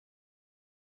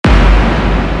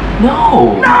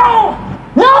No. No!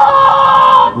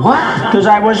 No! What? Because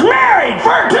I was married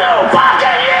for 2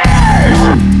 fucking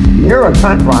years! You're a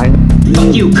cunt, Brian.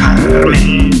 Fuck you,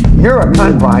 Carmen. You're a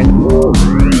cunt, Brian.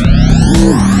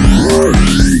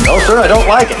 No, sir, I don't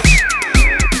like it.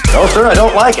 No, sir, I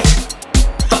don't like it.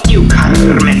 Fuck you,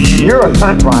 Carmen. You're a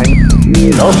cunt, Brian.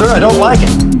 No, sir, I don't like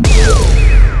it.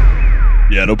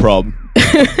 Yeah, no problem.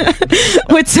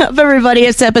 What's up, everybody?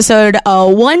 It's episode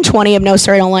 120 of No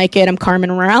Sir, I Don't Like It. I'm Carmen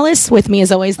Morales. With me,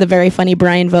 as always, the very funny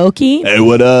Brian Vokey. Hey,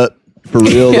 what up? For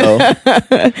real, though.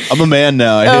 I'm a man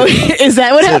now. Is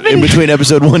that what happened? In between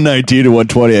episode 119 and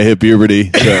 120, I hit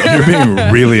puberty. So. You're being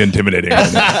really intimidating.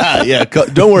 Yeah,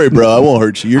 don't worry, bro. I won't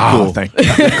hurt you. You're cool. Thank you.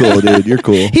 You're cool, dude. You're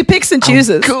cool. He picks and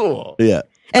chooses. Cool. Yeah.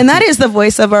 And that is the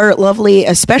voice of our lovely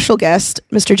special guest,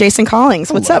 Mr. Jason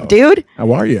Collings. What's up, dude?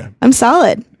 How are you? I'm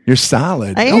solid. You're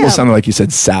solid. I It am. almost sounded like you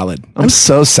said salad. I'm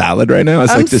so salad right now.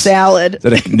 It's I'm like this salad. Is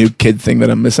that a new kid thing that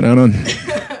I'm missing out on?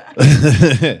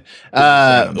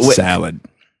 Salad.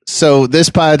 So this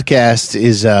podcast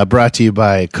is brought to you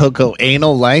by Coco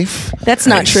Anal Life. That's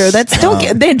not true. That's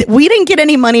we didn't get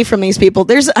any money from these people.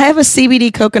 I have a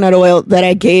CBD coconut oil that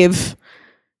I gave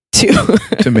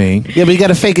to me. Yeah, but you got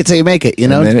to fake it till you make it. You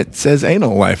know, And then it says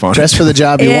anal life on dress it. for the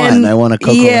job you want. I want a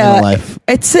Coco Anal Life.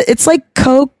 It's like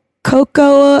Coco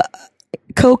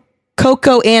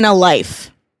Anna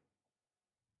Life.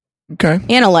 Okay.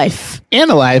 Anna Life.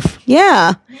 Anal Life.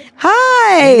 Yeah.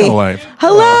 Hi. Anal Life.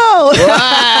 Hello.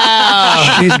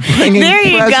 Wow. She's bringing There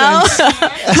you presents. go.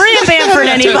 Maria Bamford,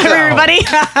 everybody.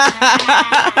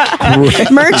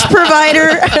 Merch provider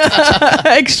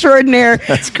extraordinaire.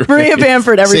 That's great. Maria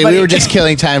Bamford, See, everybody. we were just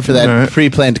killing time for that All right.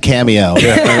 pre-planned cameo.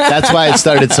 That's why it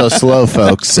started so slow,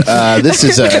 folks. This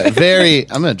is a very...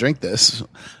 I'm going to drink this.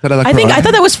 I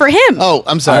thought that was for him. Oh,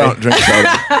 I'm I sorry. don't drink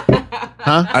soda.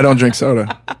 Huh? I don't drink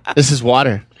soda. This is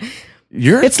water.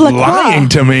 You're It's La Croix. lying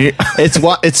to me. It's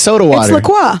soda It's water. La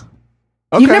Croix.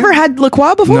 Okay. You've never had La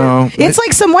Croix before? No. It's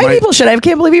like some white people shit. I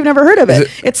can't believe you've never heard of it.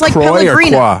 It's like Croix or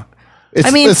Pellegrino. Croix?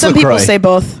 It's Some people LaCroix. say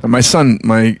both.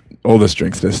 My oldest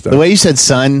drinks this stuff. The way you said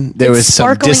son, there It's was some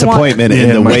sparkling disappointment water. in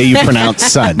Yeah, the my- way you pronounce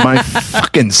son. my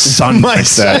fucking son My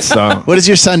likes that song. What does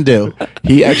your son do?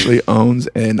 He actually owns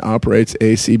and operates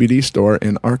a CBD store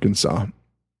in Arkansas.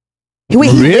 Wait,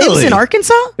 he lives Really? in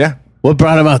Arkansas? Yeah. What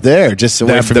brought him out there? Just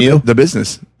away from you? The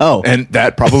business. Oh. And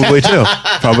that probably too.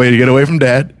 Probably to get away from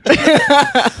dad.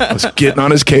 I was getting on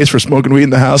his case for smoking weed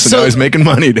in the house, and So- now he's making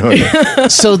money doing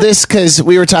it. So this, because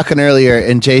we were talking earlier,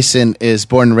 and Jason is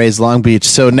born and raised Long Beach.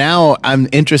 So now I'm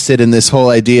interested in this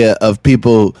whole idea of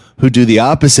people who do the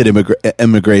opposite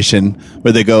immigration,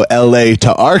 where they go L.A.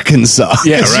 to Arkansas.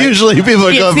 Yeah, 'Cause right. usually people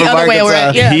are Yeah, going it's the from other way Arkansas.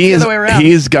 around. Yeah, he it's the other way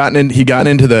around. he got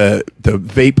into the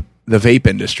vape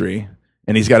industry,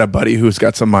 and he's got a buddy who's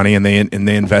got some money, and they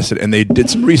invested, and they did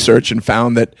some research and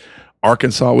found that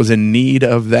Arkansas was in need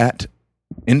of that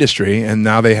industry, and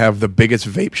now they have the biggest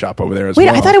vape shop over there as Wait,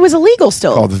 well. I thought it was illegal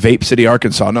still. called Vape City,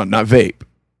 Arkansas. No, not vape,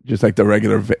 just like the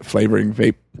regular flavoring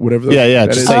vape, whatever. Yeah,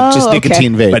 that just is. like just Oh,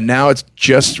 nicotine vape. But now it's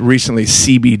just recently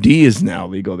CBD is now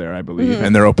legal there, I believe,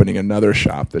 and they're opening another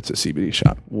shop that's a CBD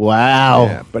shop. Wow.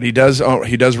 Yeah, but he does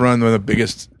run one of the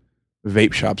biggest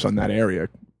vape shops on that area.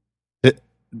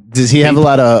 Does he have a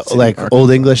lot of City like Arkansas. old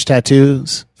English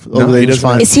tattoos? No, Old he English doesn't.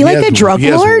 font? Is he like has- a drug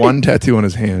he lord? has one tattoo on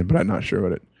his hand, but I'm not sure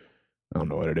what it. I don't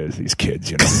know what it is. These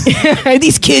kids, you know.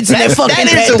 These kids and their fucking That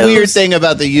is a tattoos. weird thing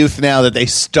about the youth now, that they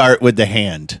start with the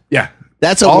hand. Yeah.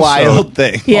 That's a Also- wild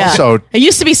thing. Yeah. Also- it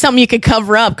used to be something you could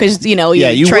cover up because, you Yeah,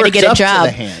 you try to worked get a up to job.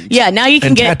 the hand. Yeah, now you can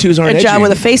And get tattoos a aren't job edgy.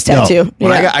 with a face No. tattoo.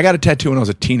 When Yeah. I got a tattoo when I was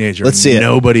a teenager. Let's see it.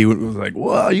 Nobody was like,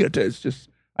 "Whoa, you got it's just."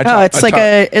 It just I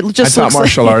looks taught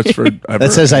martial like arts for.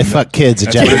 That says I fuck kids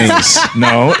in Japanese.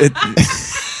 No,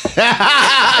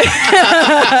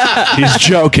 he's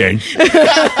joking. It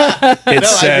I read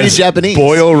says Japanese.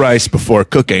 boil rice before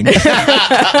cooking.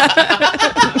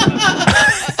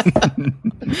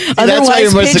 That's why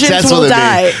you're more pigeons successful will than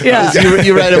die. me. Yeah.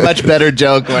 You write a much better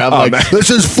joke where I'm like, man. this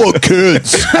is for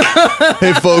kids.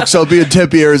 Hey, folks, I'll be in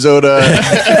Tempe, Arizona.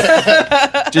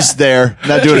 Just there,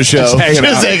 not doing a show. Just hanging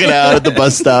out. hanging out at the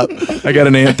bus stop. I got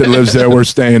an aunt that lives there. We're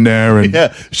staying there, and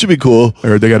Yeah, should be cool. I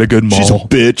heard they got a good mall. She's a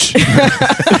bitch.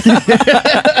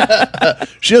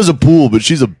 She has a pool, but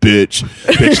she's a bitch.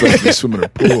 bitch lets me swim in her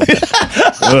pool.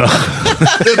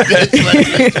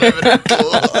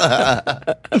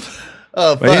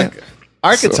 Oh, fuck. yeah.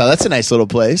 Arkansas, that's a nice little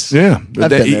place. Yeah, I've been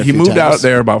there a he few moved out times.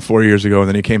 there about 4 years ago, and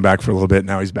then he came back for a little bit.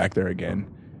 Now he's back there again,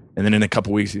 and then in a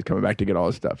couple weeks he's coming back to get all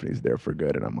his stuff, and he's there for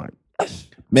good. And I'm like,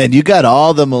 Man, you got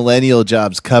all the millennial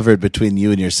jobs covered between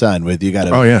you and your son. With you got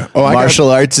a Oh, yeah. Oh, I got- martial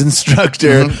arts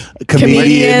instructor,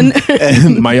 comedian,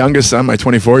 and My youngest son, my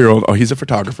 24-year-old, he's a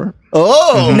photographer.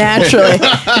 oh, Naturally.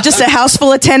 Just a house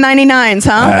full of 1099s,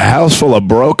 huh? A house full of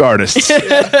broke artists. well,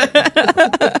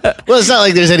 it's not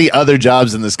like there's any other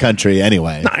jobs in this country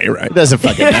anyway. Nah, you're right. It doesn't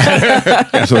fucking matter.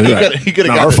 Absolutely right. He could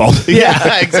have Not our fault.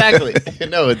 Yeah, exactly.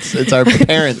 No, it's our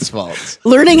parents' fault.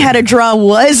 Learning how to draw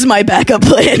was my backup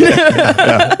plan.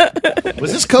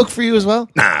 Was this Coke for you as well?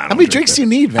 Nah, I How don't many drink drinks that. do you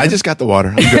need, man? I just got the water.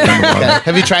 I'm good on the water.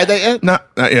 Have you tried that yet? Not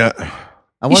yet. I You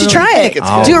wanna should know try what you it. think. It's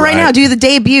All Do it right right. now. Do the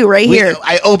debut right good. here.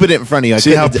 I opened it in front of you. I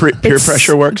See how couldn't- peer It's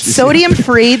pressure works? You see? Sodium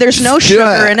free. There's no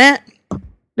sugar in it.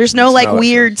 There's no like Smell it.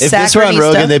 weird if this were on saccharine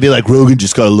Rogan, stuff. they'd be like, Rogan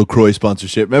just got a LaCroix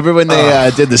sponsorship. Remember when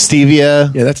they did the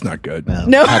stevia? Yeah, that's not good.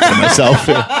 No. Talking to myself.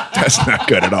 That's not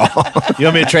good at all. You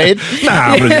want me to trade? Nah,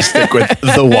 I'm going to just stick with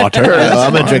the water. Oh,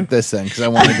 I'm gonna drink this then because I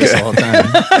wanted this the whole time.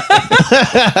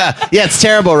 Yeah, it's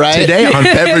terrible, right? Today on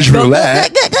Beverage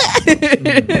Roulette.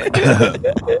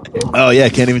 Oh yeah,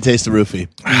 can't even taste the roofie.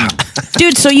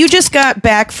 Dude, so you just got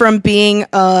back from being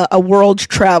a world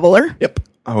traveler. Yep.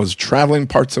 I was traveling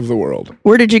parts of the world.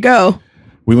 Where did you go?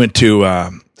 We went to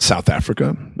South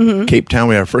Africa, Cape Town.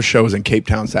 We had our first show was in Cape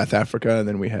Town, South Africa. And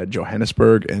then we had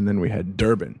Johannesburg, and then we had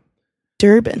Durban.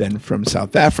 Durban. Then from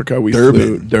South Africa, we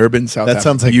flew Durban, South Africa. That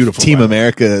sounds like beautiful. Team weather.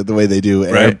 America, the way they do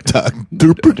Arab Right. talk.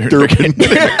 Durban.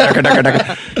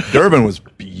 Durban was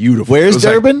beautiful. Where's It was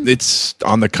like- Durban? it's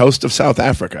on the coast of South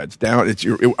Africa. It's down.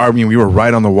 I mean, we were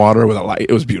right on the water with a light.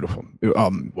 It was beautiful.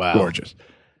 Wow. Gorgeous.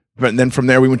 But then from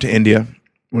there, we went to India.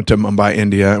 Went to Mumbai,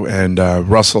 India, and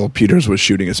Russell Peters was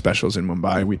shooting his specials in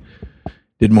Mumbai. We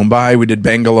did Mumbai, we did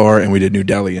Bangalore, and we did New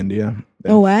Delhi, India.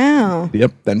 Oh, wow.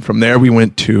 Yep. Then from there, we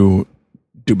went to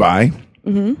Dubai.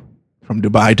 Mm-hmm. From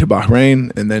Dubai to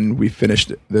Bahrain, and then we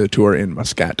finished the tour in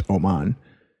Muscat, Oman,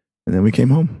 and then we came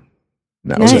home.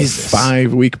 That was a Nice.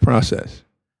 5-week process.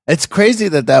 It's crazy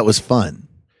that was fun.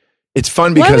 It's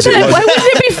fun Why, because why it was. wouldn't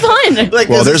it be fun? Like,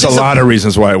 Well, this there's is a just lot of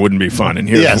reasons why it wouldn't be fun. And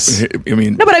here, Yes. I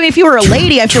mean, No, but I mean, if you were a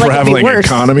lady, I feel like it'd be traveling worse.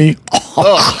 economy.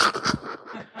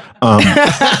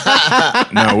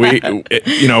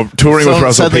 No, touring with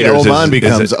Russell suddenly Peters Oman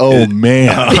becomes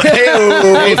man.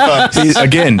 Hey, folks.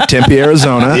 again, Tempe,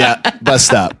 Arizona. Yeah, bus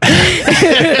stop.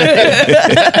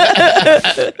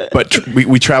 But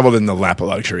we traveled in the lap of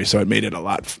luxury, so it made it a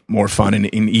lot more fun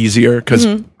and easier because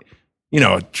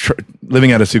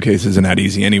living out of suitcases isn't that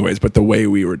easy anyways. But the way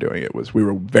we were doing it was we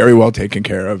were very well taken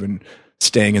care of and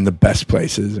staying in the best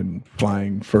places and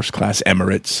flying first class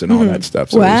Emirates and all that stuff.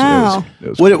 So Wow. it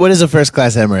was What does a first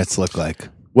class Emirates look like?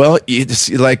 well, it's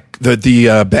like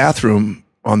the bathroom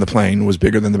on the plane was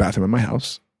bigger than the bathroom in my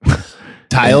house.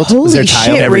 Tiled? Holy Is there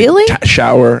tile? shit, really?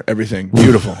 Shower, everything,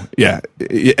 beautiful. Yeah,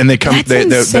 and they come. That's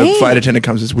The insane. flight attendant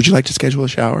comes and says, "Would you like to schedule a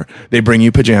shower?" They bring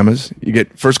you pajamas. You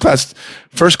get first class.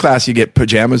 First class, you get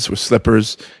pajamas with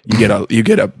slippers. You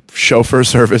get a chauffeur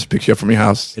service, picks you up from your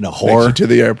house, In a takes whore? you to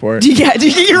the airport. Yeah,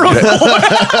 you're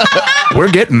We're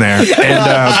getting there,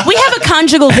 and We have a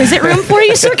conjugal visit room for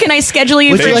you, sir. Can I schedule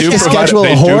you Would for you the like to shower? schedule a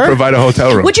they whore? do provide a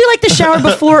hotel room. Would you like the shower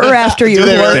before or after your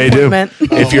they whore really? They do.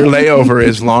 appointment? If your layover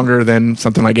is longer than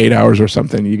something like 8 hours or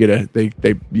something, you get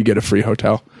a free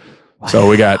hotel.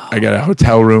 So I got a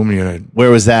hotel room. Where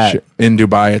was that? In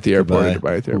Dubai at the airport. Dubai.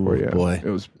 Dubai at the airport. Ooh, Yeah, boy. It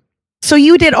was. So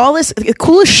you did all this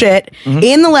cool shit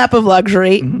in the lap of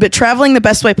luxury, but traveling the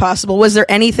best way possible. Was there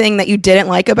anything that you didn't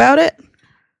like about it?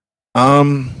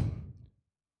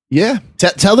 Yeah.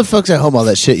 Tell the folks at home all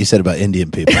that shit you said about Indian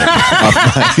people.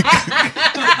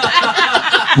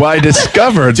 Well, I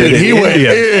discovered that in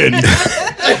India,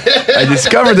 I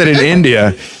discovered that in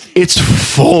India, it's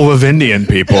full of Indian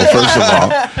people. First of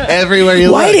all, Everywhere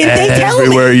you Why look. didn't they tell me?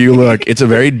 everywhere you look, it's a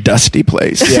very dusty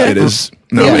place. It is.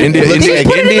 No, Yeah. India. It looks India, like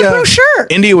put it in the India, brochure.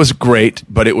 India was great,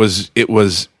 but it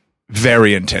was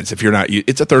very intense. If you're not,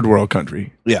 it's a third world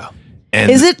country. Yeah. And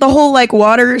Is it the whole like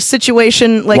water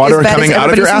situation like water as bad coming as out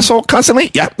of your everybody's- asshole constantly?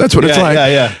 Yeah, that's what it's Yeah, like.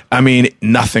 yeah. I mean,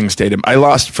 nothing stayed in. I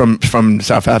lost from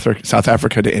South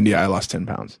Africa to India. I lost 10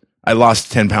 pounds. I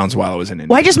lost 10 pounds while I was in India.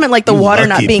 Well, I just meant like the water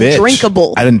not lucky being bitch.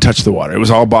 drinkable. I didn't touch the water. It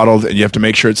was all bottled, and you have to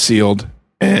make sure it's sealed.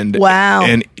 And Wow.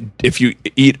 And if you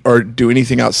eat or do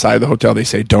anything outside the hotel, they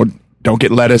say don't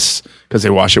get lettuce because they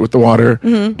wash it with the water.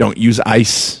 Mm-hmm. Don't use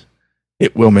ice;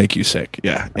 it will make you sick.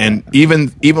 Yeah, and even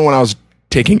when I was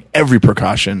taking every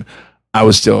precaution, I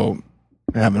was still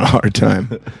having a hard time.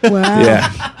 Wow.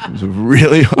 Yeah, it was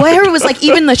really hard. Well, I heard it was like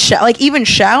even even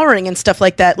showering and stuff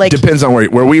like that. Like Depends on where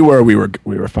we were. We were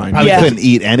fine. Probably Yeah. couldn't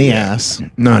eat any ass.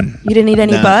 None. you didn't eat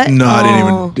any butt. No, I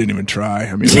Oh. didn't even try.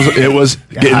 I mean, it was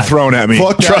getting thrown at me.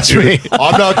 Trust me.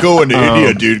 I'm not going to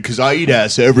India, dude, because I eat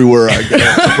ass everywhere I go.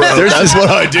 Bro, that's what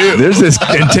I do. There's this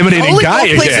intimidating Only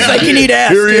guy places again. I can eat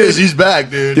ass. Here he dude. is. He's back,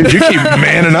 dude. Dude, you keep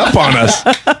manning up on us.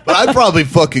 But I'd probably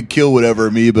fucking kill whatever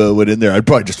amoeba went in there. I'd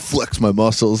probably just flex my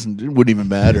muscles and it wouldn't even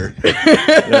matter. You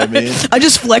know what I mean? I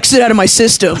just flexed it out of my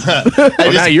system.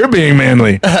 Well, now you're being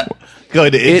manly.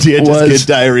 Going to India just was- get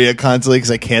diarrhea constantly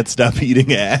because I can't stop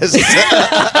eating ass.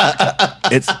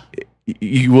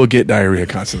 You will get diarrhea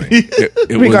constantly. It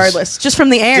was- Regardless, just from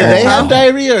the air. Do they huh? have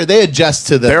diarrhea or they adjust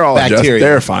to the they're all bacteria? adjusted.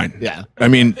 They're fine. Yeah. I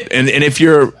mean, and if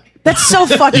you're That's so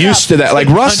fucked used up. to that, like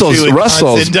Russell's doing got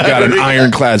constant an diarrhea.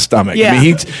 ironclad stomach. Yeah. I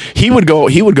mean, he would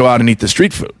go out and eat the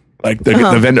street food. Like the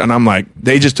vendor, and I'm like,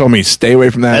 they just told me stay away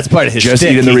from that. That's part of his Just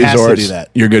shtick. eat in the He has to resorts. do that.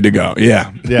 You're good to go.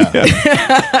 Yeah,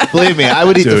 Yeah. Believe me, I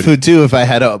would eat the Dude. food too if I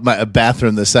had a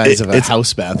bathroom the size of a It's-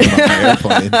 house bathroom on my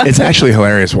airplane. It's actually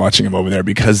hilarious watching him over there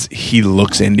because he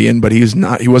looks Indian, but he's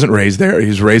not. He wasn't raised there. He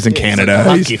was raised in Canada. like a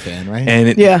hockey He's- fan, right?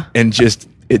 And Yeah. and just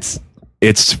it's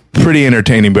pretty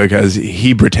entertaining because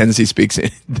he pretends he speaks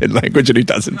the language and he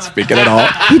doesn't speak it at all.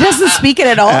 He doesn't speak it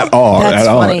at all. At all, That's at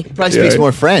all. funny. Probably speaks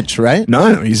more French, right?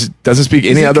 No, he doesn't speak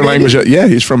any he other Canadian? language. Yeah,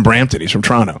 he's from Brampton. He's from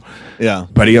Toronto. Yeah.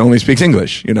 But he only speaks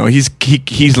English. You know, he's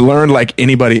learned like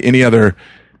any other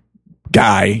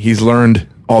guy. He's learned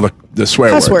all the swear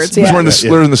Cuss words. words, yeah. He's learned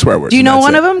the swear words. Do you and know that's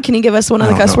one it. of them? Can you give us one of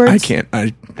the I don't cuss know. words? I can't.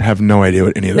 I have no idea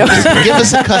what any of those are. Give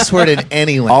us a cuss word in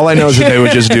any language. All I know is that they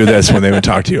would just do this when they would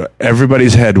talk to you.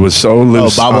 Everybody's head was so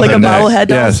loose. bobblehead. on Like the a neck. bobblehead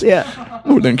does. Yes. Yeah.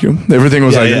 Oh, thank you. Everything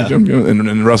was Yeah, like, yeah.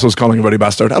 and Russell's calling everybody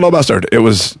bastard. Hello, bastard. It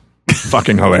was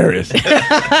fucking hilarious.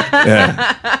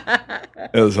 Yeah.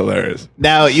 It was hilarious.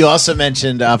 Now, you also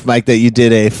mentioned off mic that you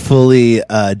did a fully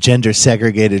gender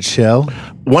segregated show.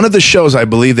 One of the shows, I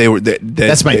believe they were.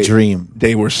 That's my dream.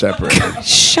 They were separated.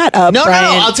 Shut up, No,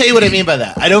 Brian. I'll tell you what I mean by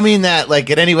that. I don't mean that like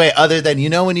in any way other than,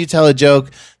 when you tell a joke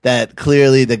that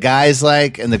clearly the guy's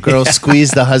like and the girl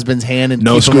squeeze the husband's hand and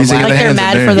No keep him squeezing alive. of the Like they're hands.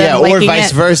 mad there. for them. Yeah, or liking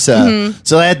vice it. versa.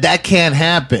 So that can't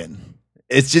happen.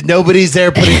 It's just nobody's there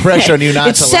putting pressure on you not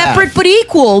It's to separate laugh. but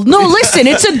equal. No, listen,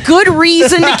 it's a good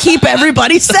reason to keep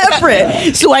everybody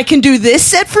separate. So I can do this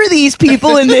set for these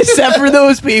people and this set for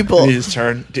those people. His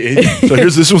turn. So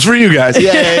this was for you guys.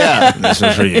 Yeah. This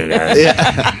was for you guys.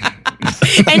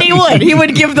 And he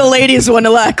would give the ladies one a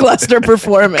lackluster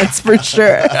performance for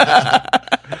sure.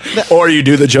 Or you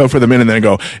do the joke for the men and then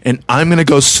go, and I'm going to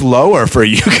go slower for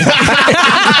you guys.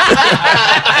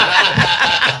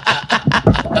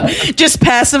 Just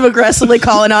passive aggressively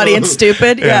call an audience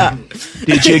stupid. Yeah.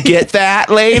 Did you get that,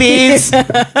 ladies?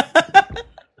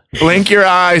 Blink your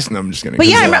eyes. No, I'm just kidding. But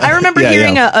yeah, I remember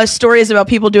hearing stories about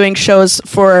people doing shows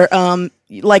for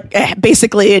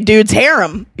basically a dude's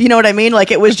harem. You know what I mean?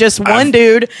 Like it was just one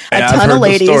dude, a I've ton heard of those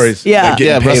ladies. stories. Yeah. They get-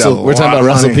 Yeah, paid Russell. a We're talking lot about of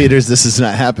Russell money. Peters. This is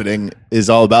not happening. Is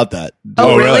all about that.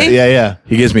 Oh, really? Yeah.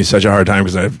 He gives me such a hard time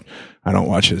because I don't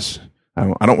watch his.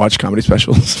 I don't watch comedy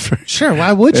specials. Sure.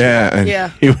 Why would you? Yeah, and Yeah.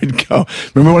 he would go.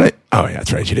 Remember when Oh yeah,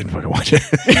 that's right. You didn't fucking watch it.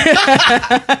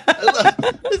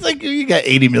 It's like you got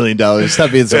 $80 million.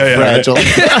 Stop being so Yeah, fragile.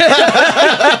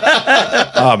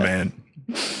 Oh man,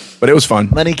 but it was fun.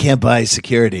 Money can't buy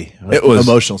security. It was-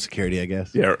 emotional security, I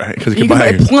guess. Yeah, right. Because You can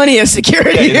buy plenty of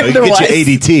security You can otherwise. get your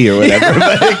ADT or whatever,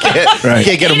 but you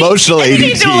can't get emotional You can do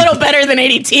a ADT. little better than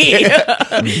ADT.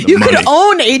 You could money.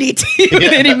 own ADT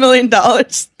with $80 million.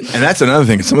 And that's another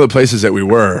thing. Some of the places that we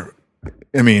were,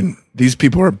 I mean, these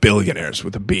people are billionaires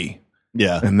with a B.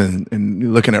 Yeah. And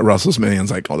you're looking at Russell's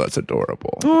millions, like, oh, that's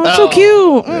adorable. Oh, so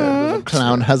cute. Mm.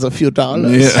 Clown has a few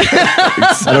dollars. Yeah.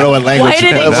 I don't know what language. Why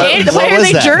did they what- change- what why are was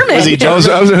they that? German? Was he I German? was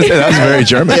going to say, that was very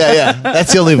German. Yeah.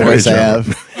 That's the only voice I German.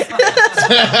 have.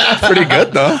 Pretty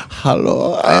good, though.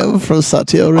 Hello, I am from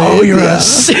Saudi Arabia. Oh, you're a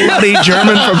slutty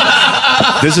German from...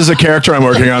 This is a character I'm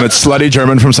working on. It's slutty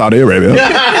German from Saudi Arabia.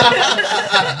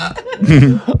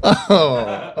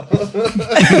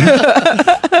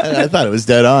 I thought it was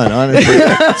dead on, honestly.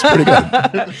 It's pretty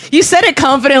good. You said it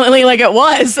confidently like it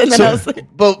was. And then I was like,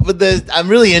 But I'm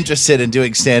really interested in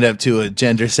doing stand up to a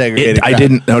gender segregated. I crowd.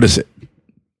 didn't notice it.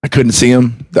 I couldn't see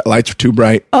him. The lights were too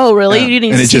bright. oh, really? You didn't And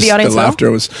even it see just the audience the well?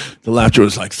 laughter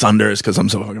was like thunders because I'm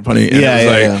so fucking funny. And Yeah,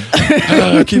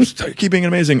 it was like, keep being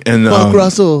amazing. And Fuck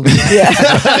Russell. we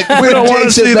don't want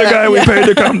to see the guy we paid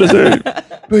to come to see.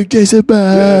 Bring Jason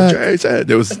back. Jason.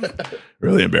 It was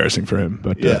really embarrassing for him,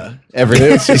 but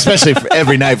Especially for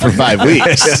every night for 5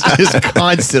 weeks, just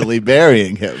constantly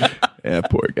burying him. Yeah,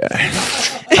 poor guy.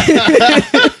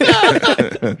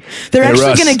 They're actually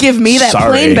Russ, going to give me that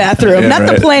sorry. plane bathroom. Yeah, Not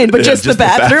the right. plane, but Yeah, just the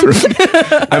bathroom.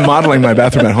 I'm modeling my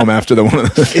bathroom at home after the one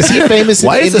of the. Is he famous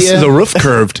Why in is India? the roof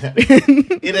curved?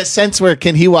 In a sense where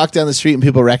can he walk down the street and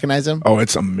people recognize him? Oh,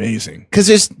 it's amazing. Because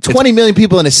there's 20 million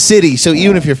people in a city, so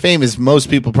even if you're famous, most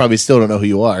people probably still don't know who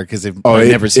you are because they've probably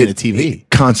never seen a TV.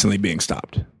 Constantly being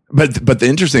stopped. But the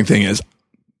interesting thing is,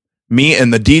 me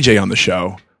and the DJ on the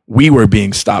show, we were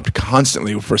being stopped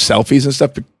constantly for selfies and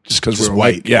stuff just because we were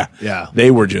white. Yeah. Yeah. They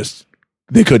were just,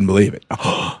 they couldn't believe it.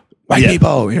 White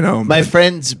people, you know. My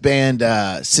friend's band,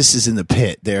 Sisters in the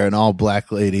Pit, they're an all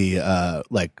black lady,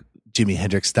 like Jimi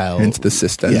Hendrix style. Hence the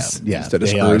sisters. Yeah, Instead of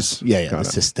they are. spurs. Yeah, Got the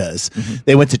it. sisters.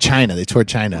 They went to China. They toured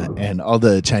China, and all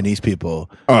the Chinese people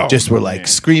just were like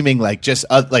screaming, like just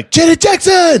like Janet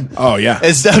Jackson. Oh, yeah.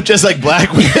 And stuff, just like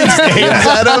black women's names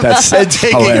at them, That's and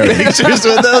taking hilarious. pictures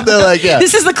with them. They're like, yeah.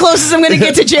 This is the closest I'm going to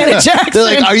get to Janet Jackson. They're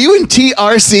like, are you in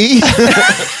TRC?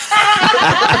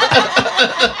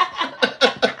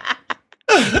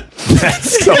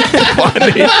 That's so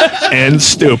funny and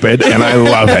stupid, and I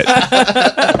love it.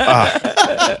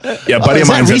 Yeah, buddy of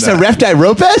mine's in Risa that. Refti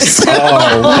Ropes?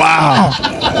 Oh, wow.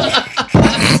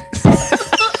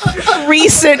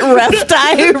 Recent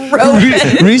Refti Roman.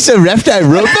 Risa Refti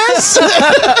Ropes?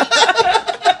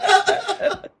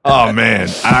 Oh, man.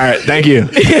 All right. Thank you.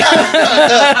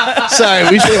 Sorry,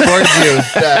 we should have warned you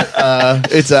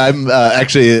that I'm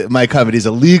actually my comedy's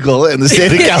illegal in the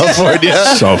state of California.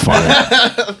 So funny.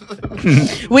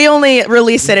 We only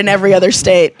release it in every other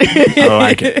state. I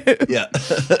like it. Yeah.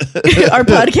 Our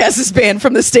podcast is banned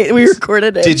from the state that we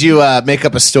recorded it. Did you make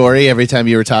up a story every time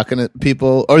you were talking to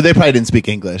people, or they probably didn't speak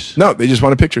English? No, they just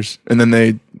wanted pictures, and then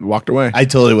they walked away. I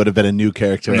totally would have been a new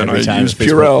character and then every I time. used if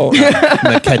Facebook- Purell.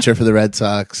 I'm the catcher for the Red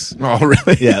Sox. Oh,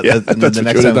 really? Yeah, and then that's the what next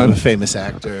you would have time I'm a done. famous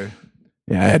actor.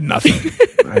 Yeah, I had nothing.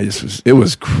 It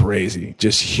was crazy.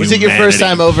 Just humanity. Was it your first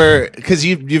time over? Because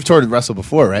you've toured with Russell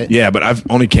before, right? Yeah, but I've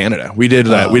only Canada. We did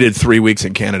 3 weeks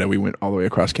in Canada. We went all the way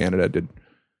across Canada. Did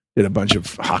a bunch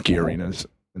of hockey arenas,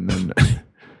 and then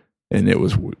and it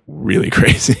was really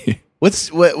crazy.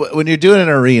 When you're doing an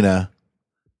arena?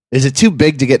 Is it too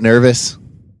big to get nervous?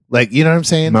 Like, you know what I'm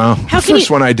saying? No, How the can first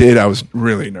you- one I did, I was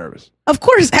really nervous. Of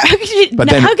course. How could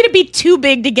it be too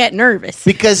big to get nervous?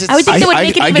 Because it's, I would think that would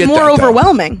make it I even get more that, though.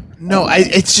 overwhelming. no,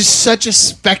 it's just such a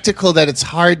spectacle that it's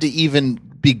hard to even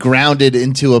be grounded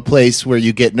into a place where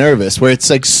you get nervous, where it's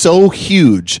like so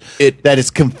huge that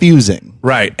it's confusing.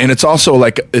 Right, and it's also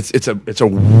like it's a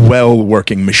well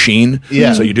working machine.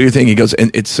 Yeah. So you do your thing. He goes,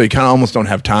 and it's so you kind of almost don't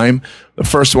have time. The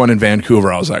first one in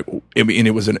Vancouver, I was like,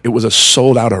 it was a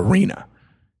sold out arena.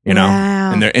 You know,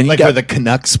 Wow. and you Like got where the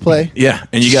Canucks play. yeah,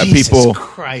 and you got Jesus people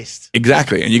Christ.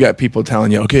 exactly, and you got people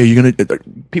telling you, okay, you're gonna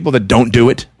people that don't do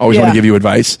it always want Yeah. to give you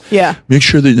advice. Yeah. Make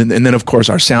sure that, and then of course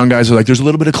our sound guys are like, there's a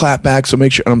little bit of clap back, so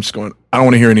make sure. And I'm just going, I don't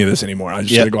want to hear any of this anymore. I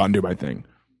just Yep. gotta go out and do my thing.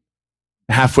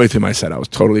 Halfway through my set, I was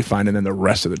totally fine, and then the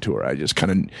rest of the tour, I just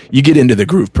kind of you get into the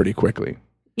groove pretty quickly.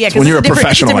 Yeah, When you're a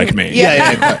professional like me.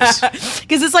 Yeah, of course.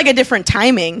 Because it's like a different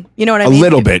timing. You know what I A mean?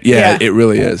 little bit, yeah, it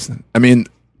really is. I mean,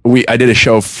 I did a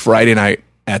show Friday night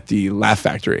at the Laugh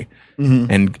Factory,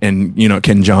 and you know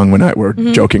Ken Jeong and I were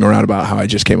joking around about how I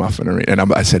just came off an arena, and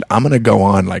I said I'm going to go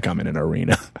on like I'm in an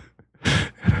arena,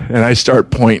 and I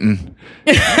start pointing.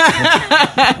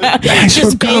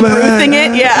 Just Babe Ruthing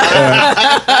it. Yeah.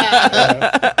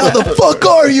 How the fuck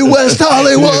are you, West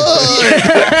Hollywood?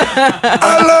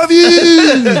 I love you.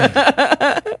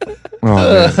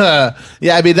 Oh, man.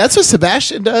 Yeah, I mean that's what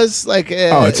Sebastian does. Like,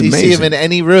 it's you see him amazing. in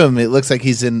any room, it looks like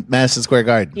he's in Madison Square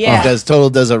Garden. Yeah. He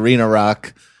does arena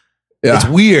rock. Yeah. It's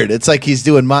weird. It's like he's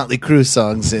doing Motley Crue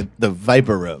songs in the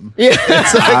Viper Room. Yeah.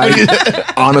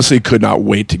 I honestly could not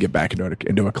wait to get back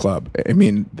into a club. I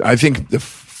mean, I think the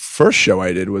first show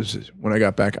I did was when I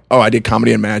got back. Oh, I did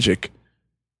Comedy and Magic,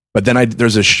 but then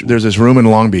there's this room in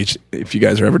Long Beach. If you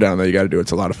guys are ever down there, you got to do it.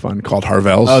 It's a lot of fun. Called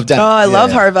Harvell's. Oh, I love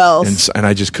Harvell's. And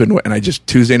I just couldn't. And I just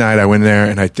Tuesday night I went there,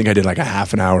 and I think I did like a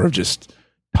half an hour of just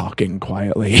talking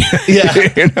quietly. Yeah.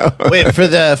 You know? Wait, for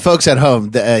the folks at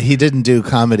home, he didn't do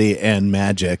comedy and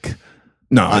magic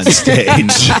No, on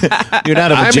stage. You're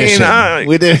not a I mean,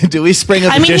 magician. Do we spring a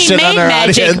I mean, he magician on made our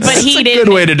magic, audience? but he That's a didn't.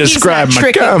 good way to he's describe not my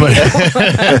tricking comedy. people.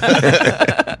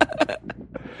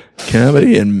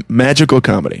 Comedy and magical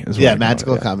comedy. Is what I Yeah, call it.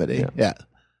 magical Yeah. comedy. Yeah. Yeah.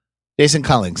 Jason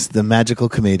Collins, the magical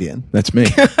comedian. That's me.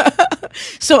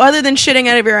 So other than shitting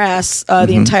out of your ass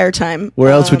the entire time, Where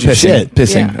else would you shit?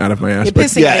 Pissing Yeah. out of my ass. you're but-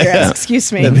 pissing out of your ass.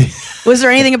 Excuse me. Was there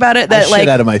anything about it I that shit like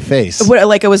out of my face. what,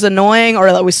 like it was annoying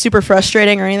or that was super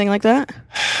frustrating or anything like that?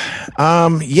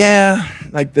 Yeah,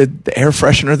 like the air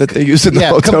freshener that they use in the Yeah,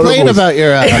 hotel complain was about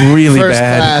your really first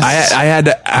bad. class. I had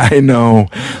to, I know,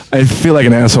 I feel like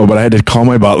an asshole, but I had to call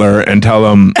my butler and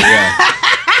tell him,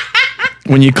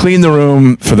 when you clean the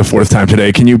room for the 4th time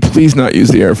today, can you please not use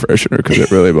the air freshener because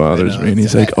it really bothers me? And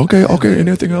he's like, okay,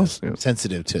 anything else? Yeah.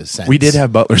 Sensitive to scents. We did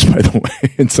have butlers, by the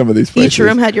way, in some of these places. Each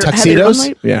room had your Tuxedos? Had your own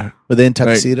light? Yeah. Were they in Like,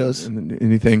 tuxedos?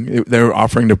 anything. They were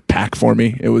offering to pack for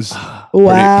me. It was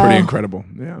Wow. pretty incredible.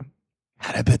 Yeah.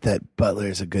 God, I bet that butler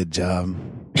is a good job.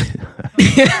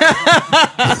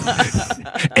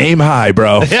 Aim high,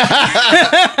 bro.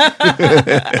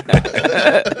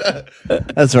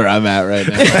 That's where I'm at right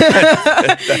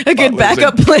now. A good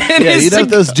backup plan Yeah, is you know to if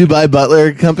those Dubai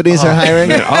butler companies are hiring?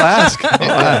 Man, I'll ask.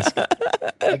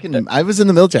 I was in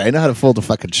the military. I know how to fold a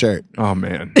fucking shirt. Oh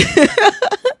man.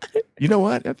 You know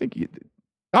what? I think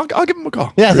I'll give him a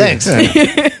call. Yeah, thanks.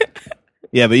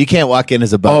 Yeah, but you can't walk in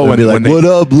as a butler Oh, and be when like, they- "What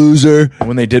up, loser?"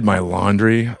 When they did my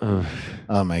laundry,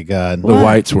 Oh my god, the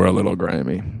whites were a little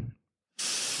grimy.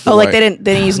 Oh, like they didn't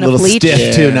use a enough little bleach.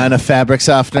 stiff too, not enough fabric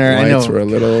softener. I Whites know were a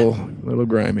little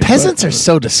grimy. peasants but- are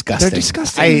so disgusting. They're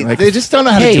disgusting. Like, they just don't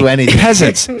know how hey, to do anything.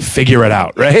 Peasants, figure it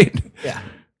out, right? Yeah.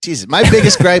 Jesus, my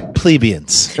biggest gripe,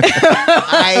 plebeians.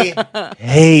 I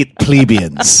hate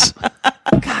plebeians.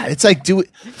 God, it's like,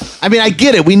 I mean, I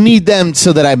get it. We need them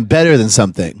so that I'm better than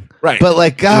something. Right. But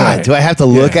like, God, Right. do I have to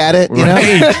look at it? You know?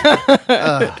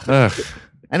 Ugh.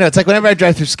 I know. It's like whenever I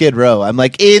drive through Skid Row, I'm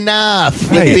like, enough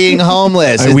with Right. being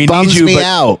homeless. It We bums need you, me but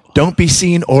out. don't be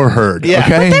seen or heard. Yeah.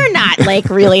 Okay. They're not like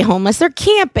really homeless. They're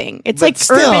camping. It's like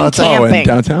still, urban it's all Oh, in camping.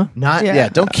 downtown. Not, Yeah. yeah.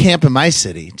 Don't camp in my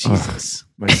city. Jesus.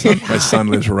 My son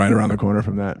lives right around the corner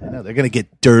from that. No, they're going to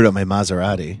get dirt on my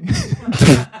Maserati.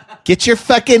 Get your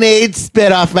fucking AIDS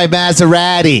spit off my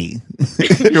Maserati.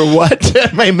 You're what?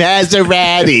 My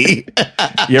Maserati.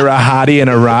 You're a hottie and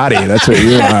a roddy. That's what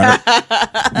you are.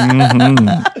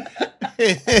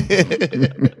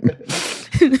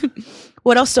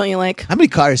 What else don't you like? How many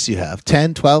cars do you have?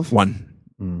 10, 12? One.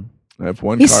 I have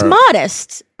one He's car.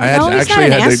 modest. I had No, he's actually not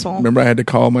an had to asshole. remember I had to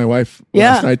call my wife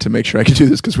Yeah. last night to make sure I could do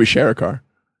this because we share a car.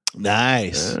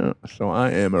 Nice. So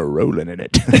I am a rolling in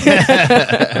it.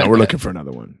 No, we're looking for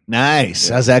another one. Nice.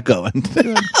 How's that going?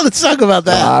 Let's talk about A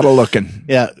that. lot of looking.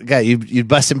 Yeah, guy, you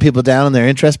busting people down on their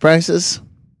interest prices?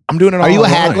 I'm doing it all Are you a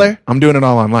online. haggler? I'm doing it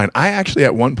all online. I actually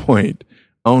at one point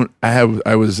owned I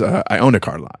owned a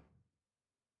car lot.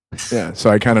 Yeah, so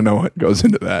I kind of know what goes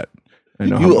into that. I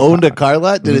know You how- owned a car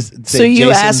lot? Did it say So you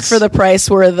Jason's- ask for the price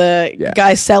where the Yeah.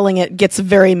 guy selling it gets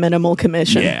very minimal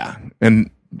commission. Yeah, and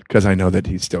because I know that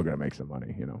he's still going to make some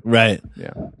money, Right. Yeah.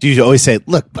 Do you always say,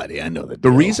 "Look, buddy, I know that." The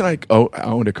reason I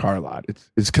owned a car lot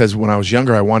is because when I was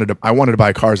younger, I wanted to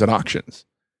buy cars at auctions,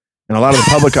 and a lot of the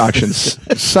public auctions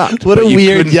sucked. What a but you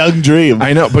weird couldn't- young dream.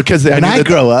 I know because when I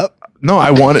grow up, No,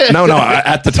 I wanted no.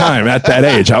 At the time, at that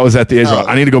age, I was at the age. Where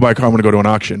I need to go buy a car. I'm going to go to an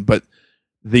auction, but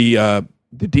the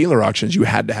dealer auctions, you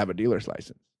had to have a dealer's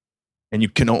license, and you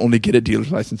can only get a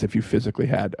dealer's license if you physically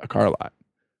had a car lot.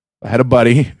 I had a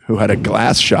buddy who had a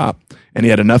glass shop, and he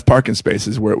had enough parking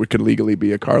spaces where it could legally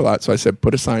be a car lot. So I said,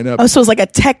 put a sign up. Oh, so it's like a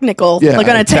technical, like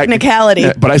on a technicality.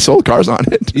 Yeah, but I sold cars on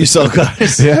it. you sell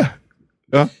cars. Yeah.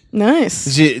 Yeah.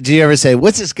 Nice. Do you ever say,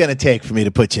 "What's this going to take for me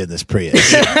to put you in this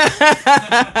Prius?"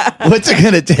 What's it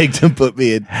going to take to put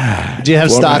me in? Do you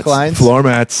have stock lines? Floor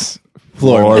mats.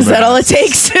 Is that all it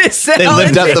takes? Is that They all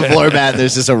lift it up takes? the floor mat. And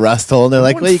there's just a rust hole, and they're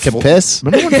like, "Well, you can piss."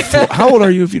 Remember when how old are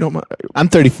you if you don't mind? I'm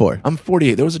 34. I'm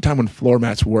 48. There was a time when floor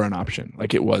mats were an option.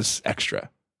 Like it was extra.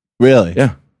 Really?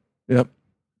 Yeah. Yep.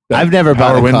 I've never bought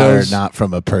Power a windows. car not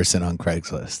from a person on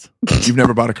Craigslist. You've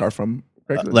never bought a car from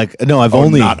Craigslist? Like, no, I've Oh,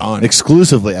 only not on.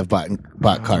 exclusively I've bought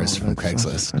cars from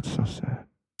Craigslist. That's so sad.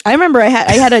 I remember I had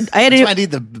That's why I a need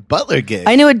the butler gig.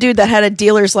 I knew a dude that had a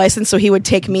dealer's license, so he would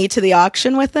take me to the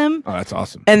auction with him. Oh, that's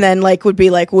awesome. And then would be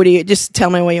like, what do you just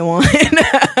tell me what you want?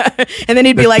 And then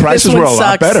he'd be The like, this prices one were a lot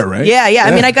sucks. better, right? Yeah. I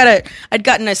Yeah. mean, I'd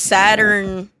gotten a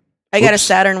Saturn. I got a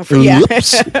Saturn for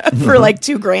Oops. for like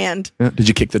 $2,000. Yeah. Did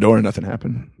you kick the door and nothing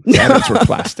happened? Saturns were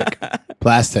plastic.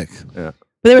 Plastic. Yeah.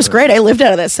 But it was great. I lived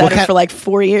out of that Saturn kind- for like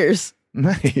 4 years.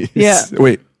 Nice. Yeah.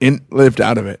 Wait, lived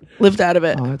out of it. Lived out of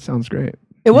it. Oh, that sounds great.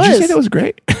 It Did was. you say that was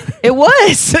great? It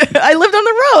was. I lived on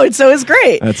the road, so it was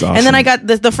great. That's And then awesome. I got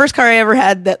the first car I ever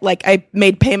had that like I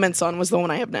made payments on was the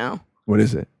one I have now. What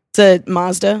is it? It's a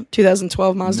Mazda,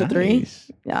 2012 Mazda 3.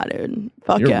 Nice. Yeah, dude.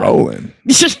 Fuck You're yeah. rolling.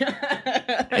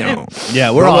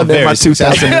 Yeah, we're all rolling in very my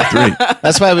successful. 2003.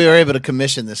 That's why we were able to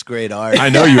commission this great art. I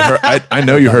know you heard. I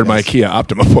know you heard my Kia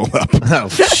Optima pull up. Oh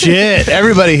shit!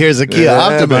 Everybody here's a Kia Yeah,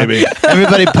 Optima. baby.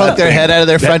 Everybody poke their head out of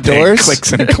their front That thing doors.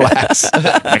 clicks and clacks.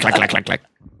 Clack, clack, clack, clack, clack.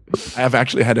 I have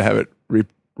actually had to have it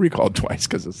recalled twice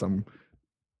because of some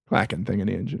clacking thing in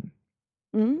the engine.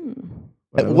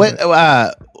 But I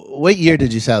love it. What year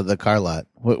did you sell the car lot?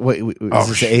 What is this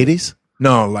the shit. 80s,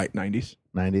 No, like 90s.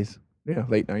 90s? Yeah,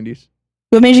 late 90s.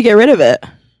 What made you get rid of it?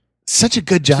 Such a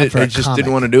good job I for a just comic.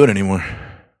 didn't want to do it anymore.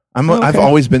 I've Okay.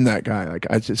 always been that guy. Like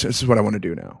this is what I want to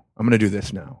do now. I'm going to do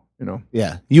this now. You know.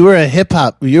 Yeah, you were a hip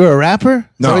hop. You were a rapper. Is that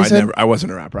No, what you I said? never. I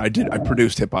wasn't a rapper. I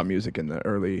produced hip hop music in the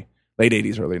late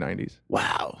 80s, early 90s.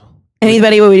 Wow.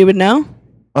 Anybody we would know?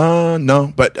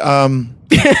 No, but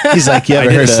He's like, you I ever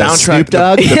did heard a of soundtrack. Snoop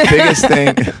Dogg?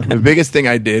 The biggest thing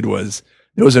I did was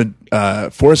there was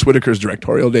a Forrest Whitaker's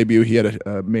directorial debut. He had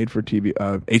a made for TV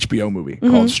HBO movie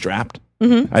called Strapped.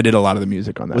 I did a lot of the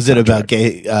music on that. Was it about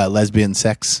soundtrack. gay lesbian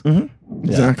sex?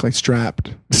 Exactly,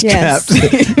 Strapped. Yes.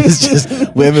 It's just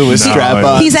women with No, strap I-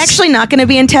 on. He's actually not going to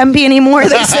be in Tempe anymore.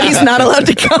 They said he's not allowed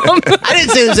to come. I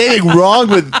didn't say there's anything wrong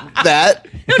with that.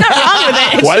 Not wrong with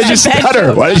it. It's Why did you just a bad stutter?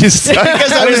 joke. Why did you stutter?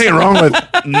 Because I There's was- anything wrong with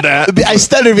that. I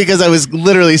stuttered because I was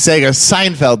literally saying a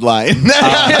Seinfeld line. Not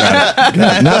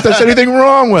that there's anything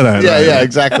wrong with it. Yeah,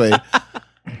 exactly.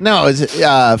 No,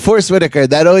 it's Forrest Whitaker.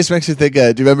 That always makes me think. Do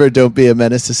you remember "Don't Be a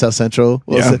Menace to South Central"?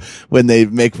 Yeah. When they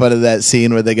make fun of that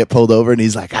scene where they get pulled over and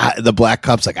he's like, the black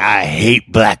cop's like, "I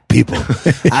hate black people.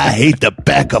 I hate the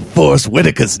back of Forrest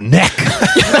Whitaker's neck."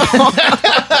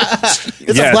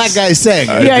 It's a Yes. black guy saying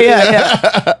it.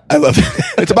 Yeah. I love it.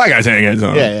 It's a black guy saying it.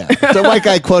 So. Yeah. It's a white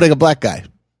guy quoting a black guy.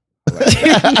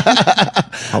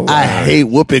 I hate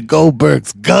Whoopi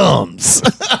Goldberg's gums.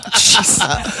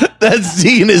 That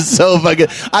scene is so fucking.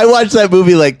 I watched that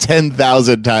movie like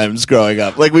 10,000 times growing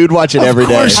up. Like we would watch it every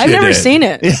day. course I've You never did. seen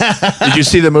it. Did you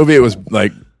see the movie? It was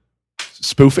like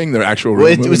spoofing the actual real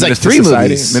Well, it movie, was like Menace to 3 Society.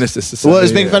 movies. Menace to Society. Well, it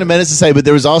was making fun of Menace to Society, but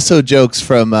there was also jokes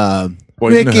from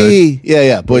Boys in the Ricky.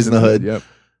 Yeah, Boys in the Hood. Yep.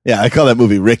 Yeah, I call that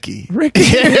movie Ricky. Ricky.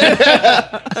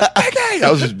 That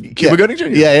was Cuba Gooding Jr.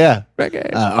 Yeah. Ricky.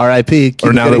 R.I.P.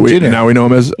 Or now that now we know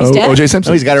him as dead? O.J.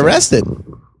 Simpson. Oh, he's got arrested.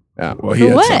 Yeah, well, he For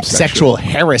had what? some Sexual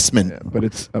harassment. Yeah, but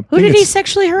it's. Who did he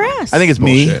sexually harass? I think it's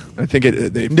Me? bullshit. I think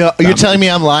they. No, you're telling me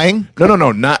I'm lying? No,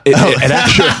 not. It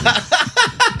actually.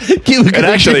 It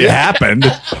actually happened.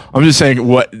 I'm just saying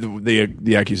what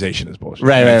the accusation is bullshit.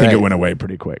 Right, I think right. it went away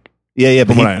pretty quick. Yeah, but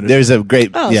From what I understand. there's a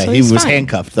great. Oh, yeah, so he he's was fine.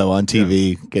 handcuffed though on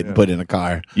TV, getting put in a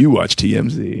car. You watch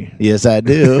TMZ. Yes, I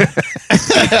do.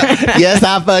 Yes,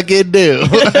 I fucking do.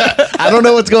 I don't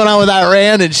know what's going on with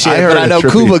Iran and shit, I heard but I a know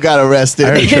trippy- Cuba got arrested. I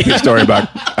heard a trippy story about.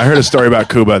 I heard a story about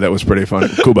Cuba that was pretty funny.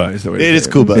 Cuba is the way. It is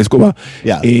Cuba. It's Cuba.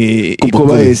 Yeah.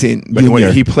 Cuba is in. But Junior.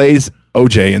 when he plays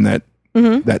OJ in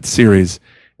that series,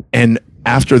 and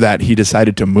after that he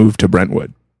decided to move to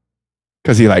Brentwood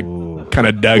because he kind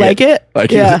of dug Like it?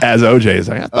 Like Yeah. he was, as OJ is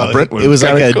like I thought Brentwood. it was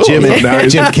like kinda a cool. Jim, So now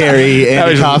he's- Jim Carrey, now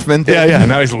Andy he's- Kaufman thing. Yeah.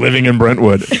 Now he's living in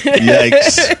Brentwood.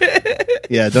 Yikes.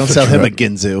 Yeah, don't sell him a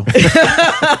Ginzu.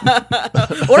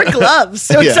 Or gloves.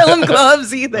 Don't Yeah. sell him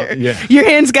gloves either. Yeah. Your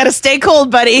hands got to stay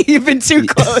cold, buddy. You've been too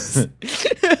close.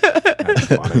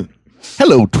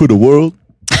 Hello, Twitter world.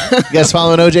 You guys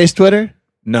following OJ's Twitter?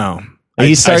 No,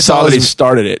 He I starts saw all that he his-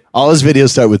 started it. All his videos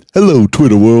start with "Hello,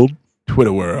 Twitter world."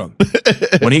 Twitter world.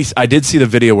 I did see the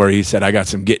video where he said, "I got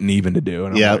some getting even to do,"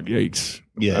 and I'm Yeah. like, "Yikes!"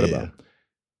 Yeah, Forgot yeah. about it.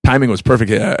 Timing was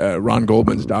perfect. Ron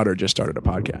Goldman's daughter just started a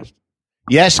podcast.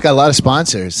 Yeah, she's got a lot of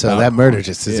sponsors, so Oh, that murder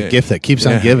just is yeah. a gift that keeps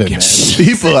on Yeah. giving. Man.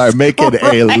 People are making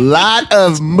a lot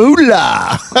of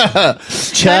moolah.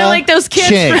 Kinda like those kids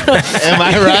Cha-ching. from- Am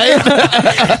I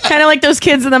right? Kind of like those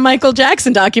kids in the Michael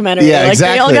Jackson documentary. Yeah, like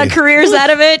they all exactly. got careers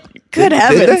out of it. Good Did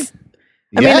heavens.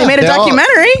 I mean, they made a they all-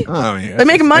 documentary. Oh, yeah. They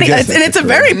make money, and it's a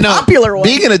very popular one.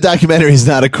 Being in a documentary is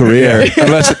not a career.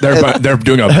 unless they're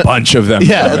doing a bunch of them.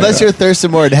 Yeah, unless you're thirsty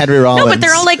more than Henry Rollins. No, but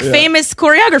they're all like famous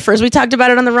choreographers. We talked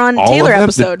about it on the Ron All Taylor of them?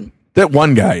 episode. That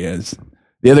one guy is.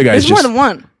 The other guy's There's more just than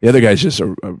one. The other guy's just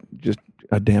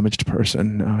a damaged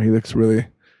person. No, he looks really.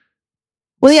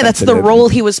 Well, yeah, that's the sensitive. role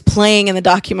he was playing in the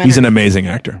documentary. He's an amazing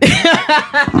actor.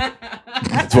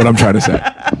 That's what I'm trying to say.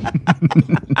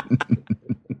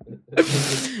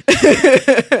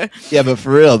 Yeah, but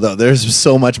for real though, there's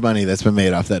so much money that's been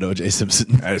made off that O.J.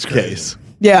 Simpson That is crazy. case.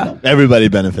 yeah. Everybody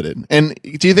benefited. And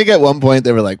do you think at one point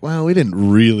they were like, "Well, we didn't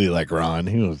really like Ron.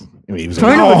 He was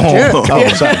Kind of a jerk. Oh,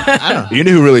 sorry. I don't know. You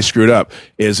know who really screwed up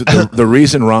is the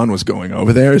reason Ron was going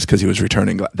over there is because he was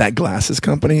returning that glasses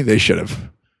company. They should have.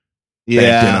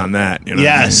 banked in on that. You know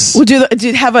Yes. We'll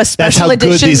have a That's special how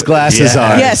edition. good these glasses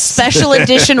are. Yes, special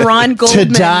edition Ron To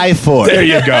Goldman. die for. There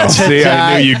you go. See,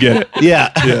 I knew you get it.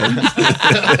 Yeah.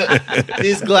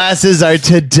 These glasses are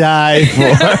to die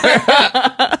for.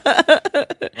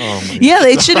 Yeah,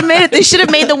 they should have made it. They should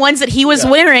have made the ones that he was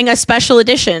wearing a special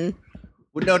edition.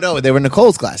 No, they were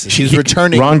Nicole's glasses. She's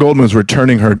returning. Ron Goldman was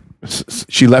returning her.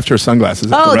 She left her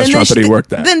sunglasses at the restaurant that he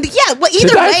worked at. Then yeah, well,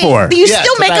 either die way, for. you Yeah,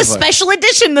 still to make die a for. special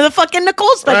edition of the fucking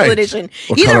Nicole special Right. edition.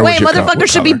 What Either color way, was your motherfucker what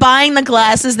should be color? buying the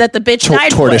glasses that the bitch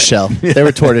died Tortoiseshell. They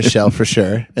were tortoiseshell for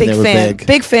sure. And for. they were big.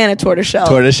 Big fan of tortoiseshell.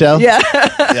 Tortoiseshell? Yeah.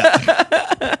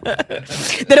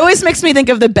 That always makes me think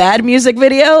of the Bad music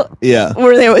video. Yeah.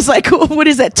 Where they was like, what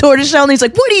is that, tortoiseshell? And he's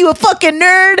like, what are you, a fucking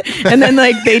nerd? And then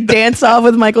like they dance off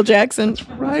with Michael Jackson.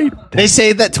 Right. They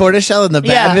say that tortoiseshell in the bad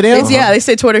Yeah, video? they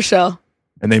say tortoiseshell.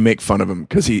 And they make fun of him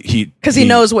because he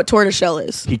Knows what tortoiseshell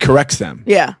is. He corrects them.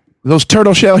 Yeah. Those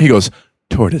turtle shell. He goes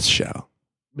tortoise shell.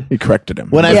 He corrected him.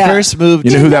 When I Yeah. first moved,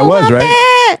 you know who that was, I'm right?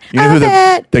 bad. You know I'm who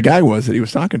bad. the guy was that he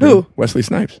was talking to? Who? Wesley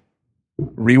Snipes.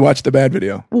 Rewatch the Bad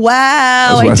video. Wow,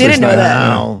 That was I Wesley didn't know Snipes. that.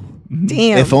 Wow.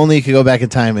 Damn. If only you could go back in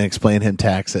time and explain him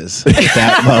taxes at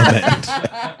that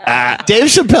moment. Dave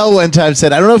Chappelle one time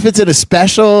said, I don't know if it's in a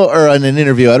special or on an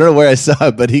interview. I don't know where I saw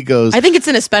it, but he goes, I think it's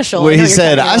in a special. where I know he what you're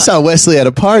said, talking I about. saw Wesley at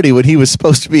a party when he was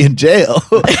supposed to be in jail.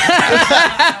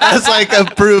 That's like a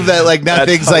proof that like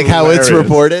nothing's like how it's hilarious.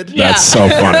 reported. Yeah. That's so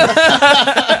funny.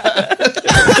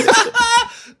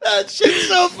 That shit's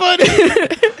so funny.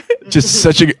 Just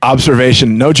such an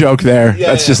observation. No joke there.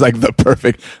 That's just like the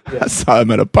perfect. I saw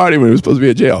him at a party when he was supposed to be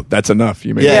in jail. That's enough.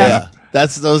 You made Yeah. that up.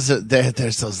 That's those.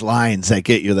 There's those lines that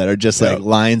get you that are just like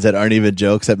lines that aren't even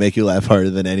jokes that make you laugh harder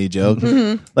than any joke.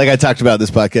 Mm-hmm. Like I talked about in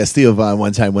this podcast. Theo Vaughn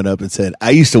one time went up and said, "I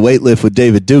used to weightlift with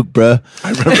David Duke, bruh." I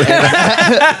remember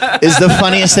that is the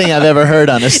funniest thing I've ever heard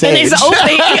on a And stage.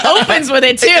 he opens with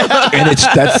it too.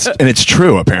 And it's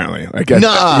true apparently. Like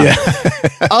Nuh-uh. yeah,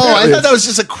 Oh, I thought that was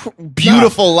just a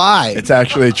beautiful lie. it's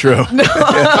actually true.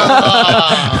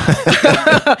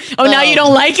 Oh, now you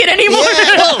don't like it anymore?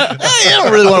 I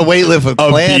don't really want to weightlift with A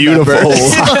clan beautiful members.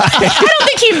 I don't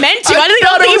think he meant to. I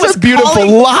don't think he was beautiful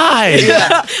calling, lie.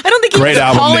 I don't think he Great was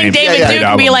album calling name. David Yeah, Duke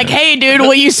great to be album like, name. hey, dude,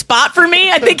 will you spot for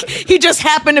me? I think he just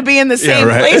happened to be in the same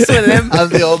right. place with him. I'm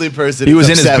the only person He who's was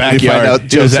in his upset when you backyard. find out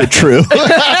He was jokes are at- true.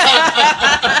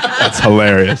 That's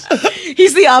hilarious.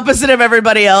 He's the opposite of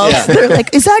everybody else. Yeah. They're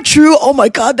like, is that true? Oh my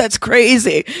God, that's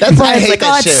crazy. That's why I Brian's hate like,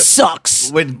 that oh, shit. it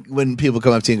sucks. when people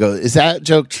come up to you and go, "Is that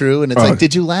joke true?" And it's Oh. like,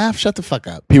 "Did you laugh? Shut the fuck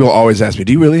up." People always ask me,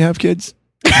 "Do you really have kids?"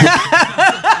 Of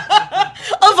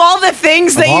all the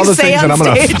things that All you the say things on that I'm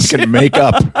gonna stage. fucking make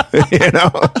up. You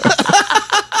know?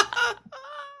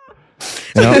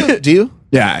 Do you?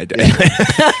 Yeah, I do.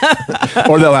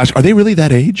 Or they'll ask, "Are they really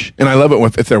that age?" And I love it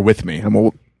if they're with me. I'm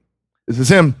old. This is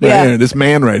him. Right Yeah. here. This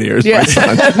man right here is my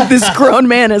son. This grown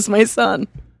man is my son.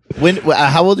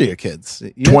 How old are your kids?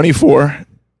 24,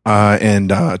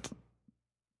 and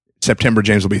September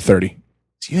James will be 30.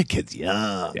 So you had kids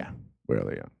young. Yeah,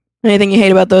 really young. Anything you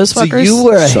hate about those So fuckers? you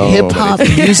were a So hip hop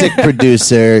many music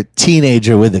producer,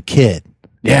 teenager with a kid.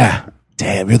 Yeah.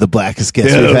 Damn, you're the blackest guest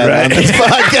Yeah, we've had right. on this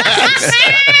podcast.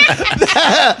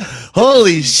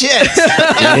 Holy shit!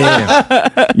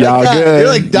 Y'all good. You're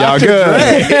like Y'all Dr.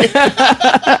 good.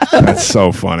 That's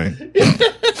so funny.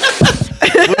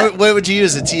 What would you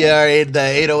use? A TR-8, the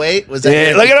 808? Was that?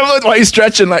 Yeah, look at him. Look while he's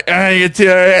stretching. Like, just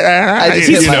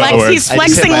He's, hit my elbow. he's I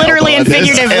just hit flexing my literally elbow and on this.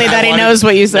 figuratively And that I he wanted- knows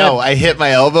what you said. No, I hit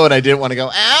my elbow and I didn't want to go,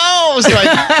 ow! So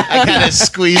I kind of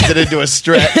squeezed it into a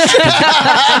stretch.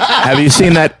 Have you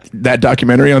seen that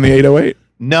documentary on the 808?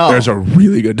 No. There's a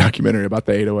really good documentary about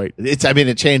the 808.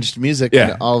 It changed music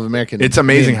Yeah. in all of American. It's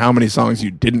amazing how many songs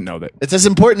you didn't know that. It's as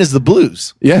important as the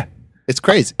blues. Yeah. It's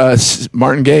crazy.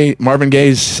 Marvin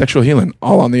Gaye's Sexual Healing,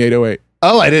 all on the 808.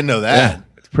 Oh, I didn't know that. Yeah.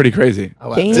 It's pretty crazy. Oh,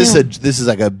 wow. Damn. This is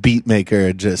like a beat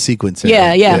maker sequencer.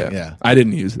 Yeah, yeah. Yeah. I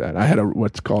didn't use that. I had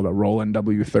what's called a Roland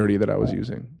W30 that I was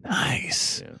using.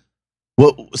 Nice.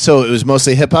 Well, so it was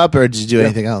mostly hip hop, or did you do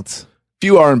anything else?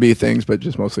 Few R&B things, but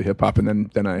just mostly hip hop. And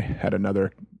then I had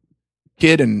another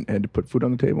kid and had to put food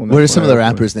on the table. And What are that's some of when the I-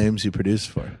 rappers' names you produced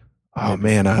for? Oh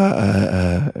man,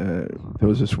 there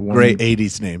was this one Great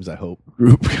 80s names, I hope.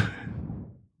 group.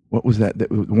 What was that?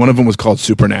 One of them was called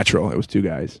Supernatural. It was two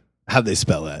guys. How'd they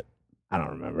spell that? I don't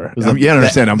remember. Was You the- don't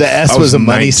understand. the S I was a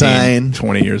money 19, sign.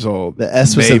 20 years old. The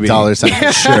S was Maybe. a dollar sign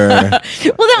for sure. Well,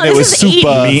 no, It this was is super-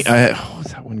 80s. What was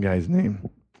that one guy's name?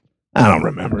 I don't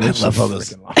remember. I It's love so all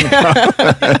those. freaking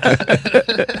long.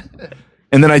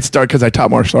 And then I'd start because I taught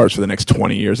martial arts for the next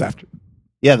 20 years after.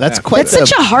 Yeah, that's quite That's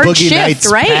such a hard Boogie shift,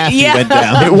 Nights right? path you Yeah. went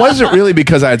down. It wasn't really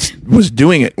because was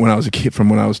doing it when I was a kid. From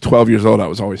when I was 12 years old, I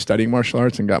was always studying martial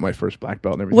arts and got my first black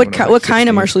belt and everything. What kind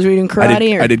of martial arts were you doing?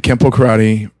 Karate? I did Kempo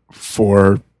karate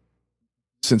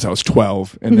since I was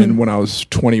 12, and then when I was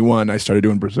 21, I started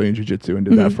doing Brazilian jiu-jitsu and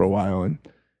did that for a while, and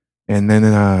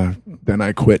then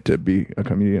I quit to be a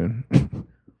comedian.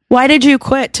 Why did you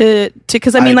quit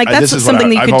because I mean, like, that's something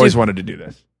that you I've could always do. wanted to do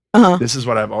this. Uh-huh. This is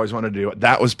what I've always wanted to do.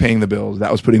 That was paying the bills. That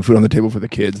was putting food on the table for the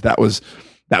kids. That was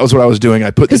what I was doing.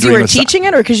 I put the Because you dream were aside. teaching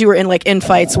it, or because you were in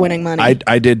fights, winning money?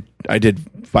 I did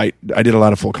fight. I did a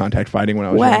lot of full contact fighting when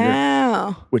I was younger,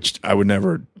 Wow. which I would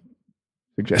never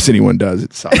suggest anyone does.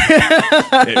 It sucks.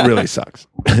 It really sucks.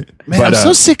 Man, But, I'm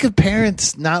so sick of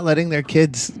parents not letting their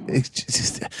kids. It's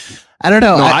just, I don't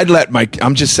know. No, I'd let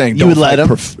I'm just saying. You would let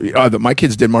them? My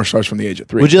kids did martial arts from the age of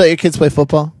 3. Would you let your kids play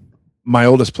football? My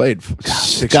oldest played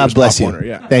 6 God years bless Pop you. Warner,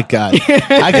 yeah. Thank God.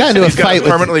 I got into a He's got fight a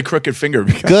with. permanently crooked finger.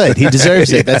 Good. He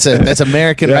deserves it. That's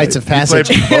American rites of He played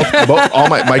passage. all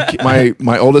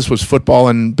my oldest was football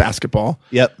and basketball.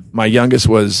 Yep. My youngest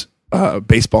was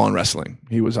baseball and wrestling.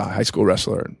 He was a high school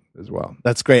wrestler as well.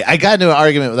 That's great. I got into an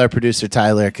argument with our producer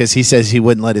Tyler because he says he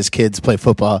wouldn't let his kids play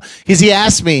football. He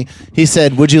asked me. He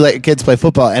said, "Would you let your kids play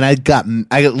football?" And I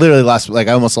literally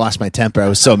I almost lost my temper. I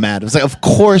was so mad. I was like, "Of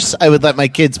course I would let my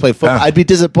kids play football. Yeah. I'd be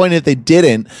disappointed if they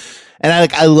didn't." And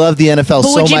I love the NFL But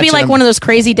so much. would you be like one of those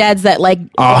crazy dads that like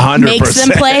 100%. makes them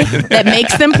play? That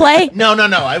makes them play? No.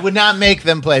 I would not make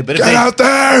them play. But if Get they, out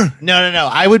there! No.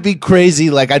 I would be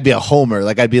crazy. Like I'd be a homer.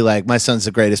 Like I'd be like, my son's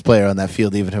the greatest player on that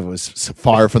field, even if it was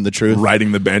far from the truth.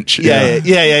 Riding the bench. Yeah.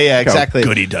 Exactly. How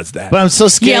good he does that. But I'm so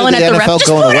scared Yelling of at the the ref. NFL Just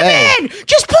going put away. him in.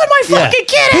 Just put my fucking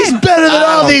kid in. He's better than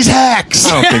all these hacks.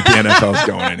 I don't think the NFL's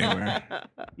going anywhere.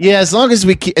 Yeah, as long as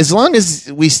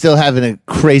we still have a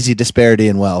crazy disparity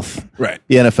in wealth, Right.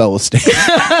 the NFL will stay.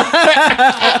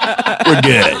 We're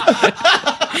good.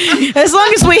 As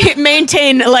long as we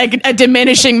maintain like a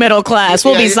diminishing middle class,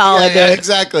 we'll be solid, Yeah, dude.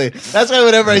 exactly. That's why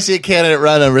whenever I see a candidate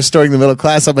run on restoring the middle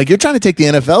class, I'm like, you're trying to take the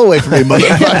NFL away from me,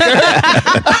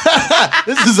 motherfucker.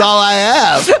 This is all I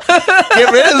have.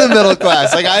 Get rid of the middle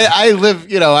class. Like I live,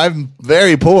 I'm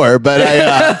very poor, but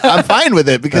I'm fine with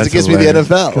it because it gives me the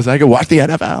NFL. Because I can watch the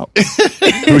NFL.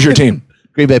 Who's your team?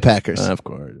 Green Bay Packers. Of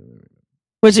course.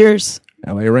 What's yours?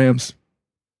 LA Rams.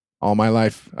 All my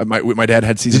life. My dad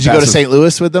had season Did you go to passes. St.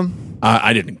 Louis with them?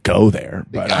 I didn't go there,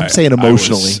 but I'm saying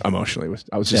emotionally.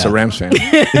 I was just a Rams fan.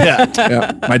 Yeah.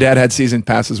 Yeah. My dad had season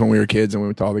passes when we were kids, and we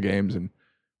went to all the games, and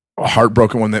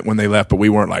heartbroken when they left. But we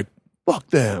weren't like, fuck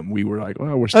them. We were like,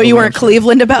 well, we're still. Oh, you weren't Rams fans.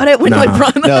 Cleveland about it when No.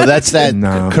 LeBron? No, that's that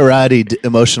No. karate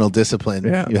emotional discipline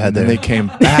Yeah, you had and then there. they came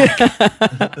back.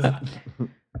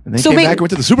 And they So came wait- back and went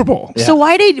to the Super Bowl. So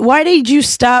why did you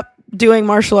stop doing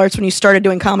martial arts when you started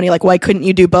doing comedy? Like, why couldn't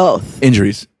you do both?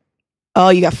 Injuries. Oh,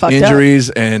 you got fucked Injuries,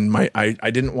 and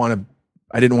I didn't want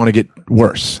to get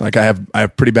worse. Like I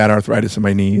have pretty bad arthritis in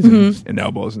my knees and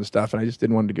elbows and stuff, and I just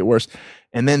didn't want it to get worse.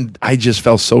 And then I just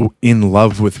fell so in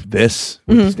love with this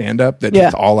stand up that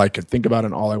it's all I could think about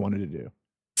and all I wanted to do. up.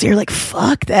 So you're like,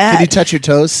 fuck Did that. you touch your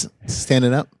toes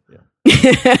standing up?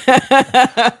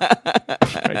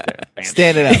 Right there. Bam.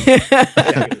 Standing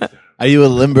up. Are you a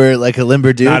limber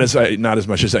dude? Not as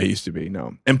much as I used to be.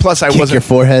 No, and plus I Kick wasn't your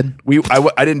forehead.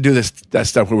 I didn't do that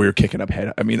stuff where we were kicking up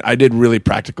head. I mean, I did really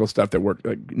practical stuff that worked,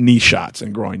 like knee shots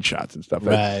and groin shots and stuff,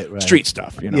 Right. street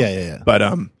stuff. Yeah. But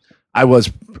I was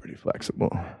pretty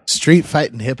flexible Street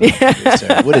fighting hip hop.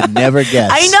 Sir. Would have never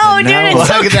guessed. I know, dude. now- It's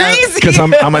so Look at that. crazy. because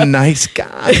I'm a nice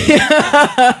guy.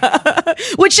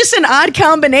 Which is an odd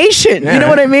combination. Yeah. You know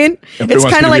what I mean? Everybody It's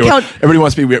wants kind me of to like be- how. everybody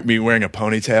wants me to be wearing a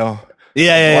ponytail.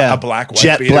 Yeah. A black white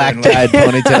jet beater black and like- dyed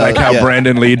ponytail. like how Yeah.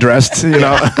 Brandon Lee dressed,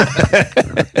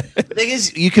 The thing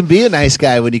is, you can be a nice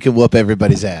guy when you can whoop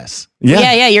everybody's ass.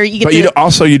 Yeah, you get But to.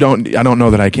 you don't. I don't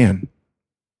know that I can.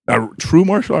 A true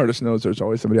martial artist knows there's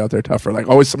always somebody out there tougher. Like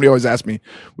somebody always asks me.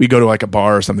 We go to like a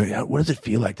bar or something. Yeah, what does it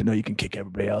feel like to know you can kick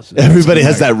everybody else? Everybody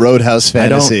has that roadhouse I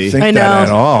don't fantasy. think I that know. at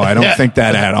all. I don't think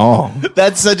that at all.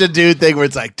 That's such a dude thing where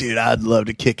it's like, dude, I'd love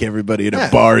to kick everybody in a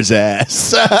bar's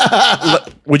ass.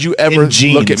 Would you ever In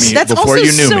jeans. look at me That's before also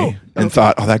you knew so- me and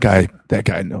thought, "Oh, that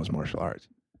guy knows martial arts"?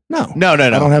 No, No. I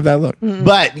don't have that look.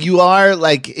 But you are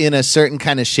like in a certain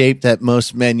kind of shape that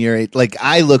most men your age, like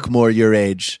I look more your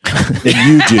age than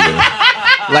you do.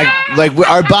 like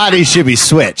our bodies should be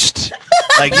switched.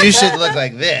 Like you should look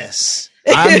like this.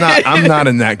 I'm not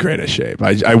in that great a shape.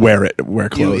 I wear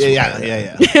clothes.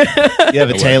 Yeah. You have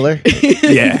a tailor.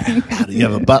 Yeah. You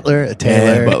have a butler, a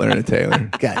tailor. Butler and a tailor.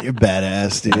 God, you're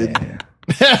badass, dude.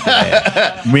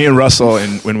 Me and Russell,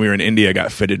 when we were in India,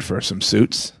 got fitted for some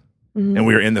suits. and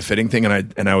we were in the fitting thing,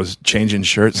 and I was changing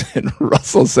shirts, and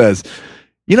Russell says,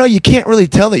 "You know, you can't really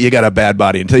tell that you got a bad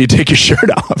body until you take your shirt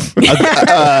off."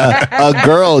 A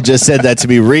girl just said that to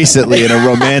me recently in a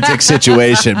romantic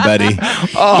situation, buddy. You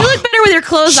look better with your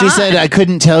clothes on. She said, I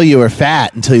couldn't tell you were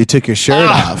fat until you took your shirt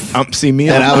off. See me,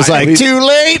 And I was like, too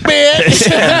late, bitch.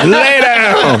 lay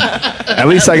down. At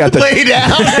least I got the Lay down.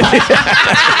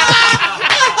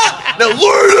 No, lay down.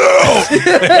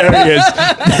 There he is.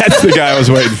 That's the guy I was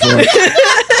waiting for.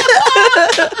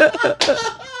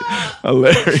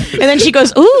 Hilarious. And then she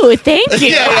goes, "Ooh, thank you."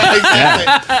 Yeah,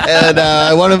 exactly. And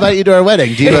I want to invite you to our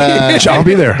wedding. Do you? I'll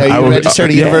be there. Are you registered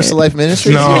to Universal Life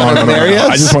Ministries? No, Do you want to no. marry us?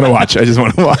 I just want to watch.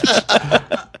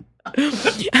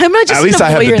 I'm not just At least gonna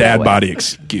I have voyeur the that dad way. body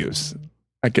excuse.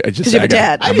 I just 'Cause you have a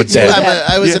dad. I I'm a did too. dad.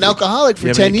 I was Yeah. an alcoholic for You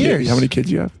have 10 any kids? years. How many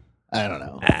kids you have? I don't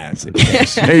know.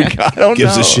 There you go. I don't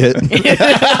Gives know. a shit.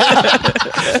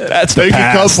 That's the They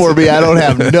can come past. for me. I don't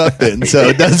have nothing, so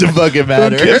it doesn't fucking Who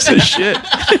matter. gives a shit?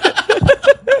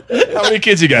 How many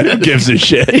kids you got? Who gives a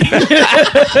shit? Couldn't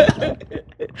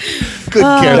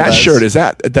care That less. shirt, is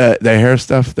that the hair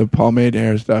stuff, the pomade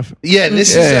hair stuff? Yeah,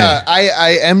 this Yeah, is. yeah.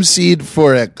 I emceed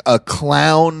for a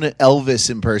clown Elvis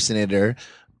impersonator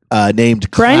named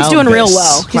Brian's doing real Clownvis.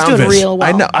 well. He's doing Clownvis. real well.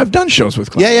 I know. I've done shows with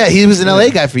Clownvis. Yeah, he was an LA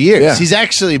guy for years. Yeah. He's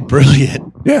actually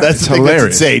brilliant. Yeah, that's it's the thing that's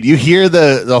hilarious. insane. You hear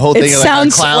the whole It thing.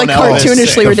 sounds like, like a clown Elvis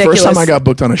cartoonishly thing. The ridiculous. first time I got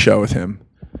booked on a show with him,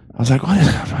 I was like, what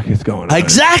the fuck is going on?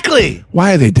 Exactly.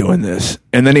 Why are they doing this?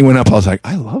 And then he went up. I was like,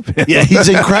 I love him. Yeah, he's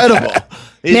incredible.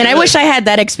 Man, I wish I had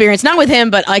that experience. Not with him,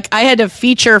 but like I had to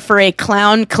feature for a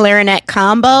clown clarinet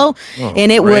combo,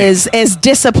 and it great. was as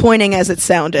disappointing as it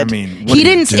sounded. I mean, what he are you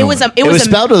didn't. It was doing? a. It It was was a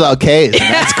spelled without K's.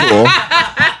 And that's cool.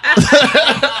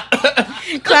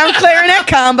 clown clarinet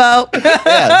combo.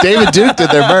 Yeah, David Duke did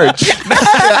their merch.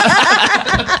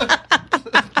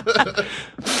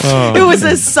 It was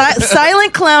a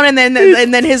silent clown, and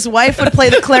then his wife would play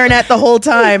the clarinet the whole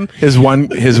time. His one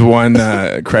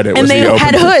credit And was they he opened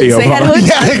had for hoods. Theo They had Vaughn. hoods.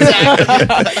 Yeah,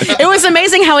 exactly. It was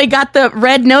amazing how he got the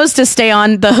red nose to stay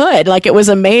on the hood. Like it was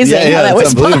amazing Yeah, how that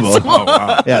it's was unbelievable. possible. Oh,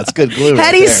 wow. Yeah, it's good glue. How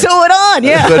right do you there. sew it on?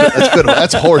 Yeah. That's good.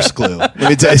 That's horse glue. Let me tell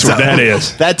you That's what something. that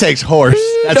is. That takes horse.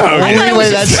 That's the No, only I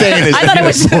way that's staying is I thought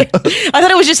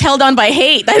it was just held on by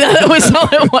hate. I thought that was all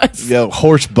it was. you know,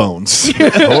 horse bones.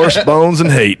 Horse bones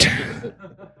and hate.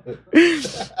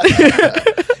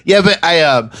 Yeah, but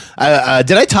I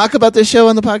did I talk about this show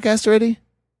on the podcast already?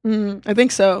 I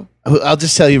think so. I'll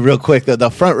just tell you real quick.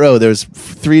 The front row, there's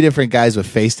 3 different guys with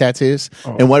face tattoos,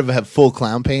 and one of them had full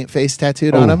clown paint face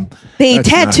tattooed on him. They That's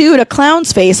tattooed a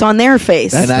clown's face on their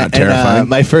face. That's not terrifying.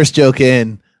 My first joke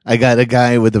in, I got a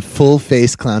guy with a full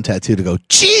face clown tattoo to go,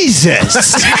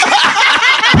 Jesus!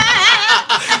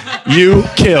 You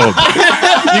killed.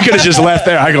 You could have just left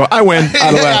there. I go, I win. I'd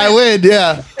have Yeah, I left. win,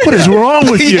 yeah. What is wrong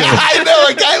with you? Yeah, I know,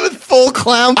 a guy with full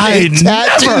clown I paint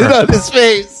tattooed never- on his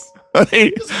face.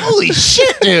 Honey, Holy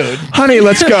shit, dude. honey,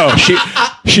 let's go.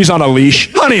 She's on a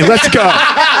leash. Honey, let's go.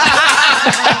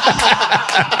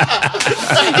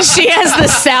 She has the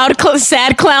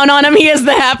sad clown on him. He has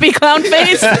the happy clown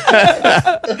face.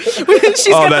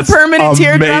 She's got the permanent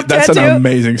teardrop That's tattoo. an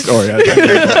amazing story.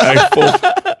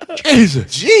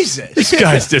 Jesus. This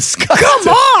guy's disgusting. Come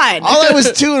on. All I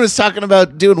was doing was talking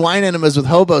about doing wine enemas with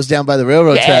hobos down by the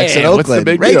railroad tracks in Hey, what's the Oakland.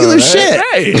 big Regular deal, shit.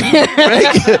 right?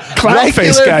 Hey, clown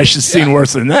face guy should have seen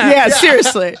worse than that. Yeah,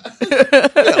 seriously.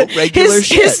 Regular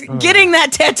shit. His getting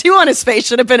that tattoo on his face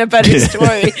should have been a better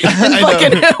story than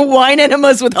fucking wine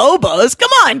enemas with hobos. Come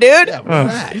on, dude.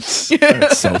 Relax.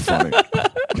 That's so funny.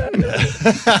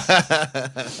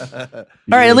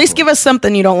 All right, at least give us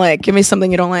something you don't like. Give me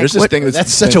something you don't like. There's this thing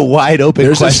That's such a wide open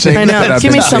There's this question. thing I know. that I've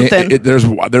Give me been seeing-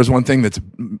 something. there's one thing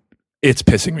it's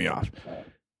pissing me off.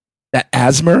 That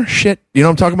asthma shit. You know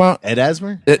what I'm talking about? Ed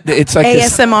Asner? It's like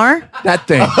this, ASMR. that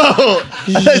thing.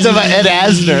 It's about Ed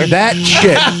Asner. That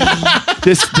shit.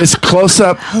 This close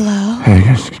up. Hello.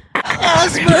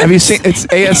 Have you seen? It's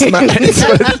ASMR.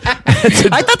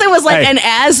 I thought there was like Hey, an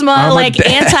asthma, I'm a like dad.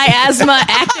 anti-asthma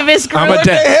activist group. I'm a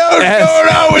dead.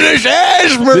 on with this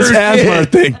asthma? This asthma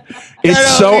thing. It's know,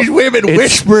 so these women it's-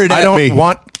 whispering I at don't me.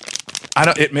 want. I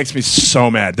don't. It makes me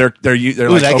so mad. They're Ooh,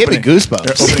 like that gave me opening,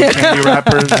 goosebumps. They're opening candy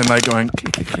wrappers and like going.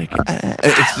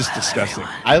 It's just disgusting.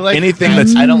 I like anything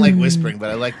that's. I don't like whispering, but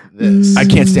I like this. I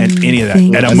can't stand any of that. At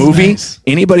a That's movie, nice.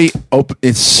 anybody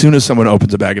as soon as someone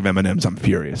opens a bag of M&Ms, I'm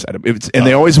furious. And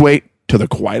they always wait till the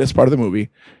quietest part of the movie,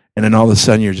 and then all of a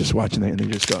sudden you're just watching that, and they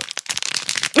just go.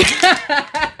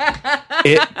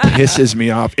 It pisses me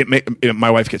off.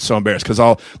 My wife gets so embarrassed because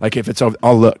I'll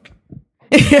look.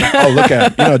 I'll look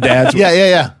at it. You know, dads.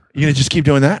 Yeah. You gonna just keep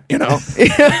doing that? You know?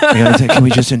 Can we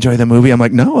just enjoy the movie? I'm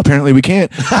like, no, apparently we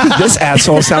can't. This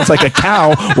asshole sounds like a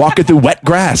cow walking through wet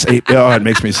grass. It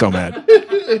makes me so mad.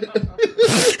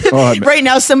 Right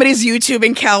now, somebody's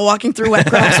YouTubing Cal walking through wet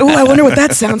grass. Oh, I wonder what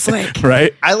that sounds like.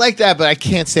 Right? I like that, but I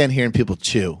can't stand hearing people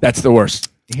chew. That's the worst.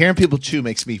 Hearing people chew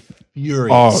makes me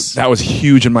furious. Oh, that was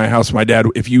huge in my house. My dad,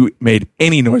 if you made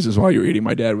any noises while you were eating,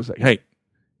 my dad was like, hey,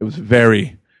 it was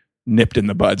very nipped in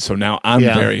the bud. So now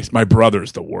my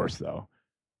brother's the worst though.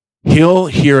 He'll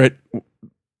hear it.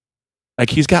 Like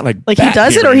he's got like he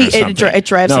does it or it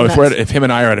drives him nuts. If him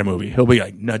and I are at a movie, he'll be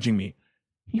like nudging me.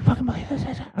 You fucking believe this?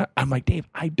 I'm like, Dave,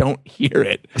 I don't hear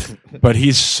it. But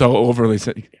he's so overly.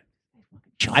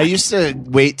 I used to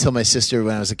wait till my sister,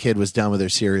 when I was a kid, was done with her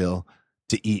cereal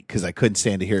to eat because I couldn't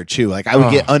stand to hear her chew. Like I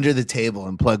would get under the table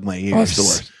and plug my ears. Oh, it's the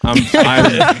worst. I'm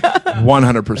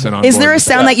 100% on. Is there a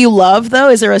sound that you love though?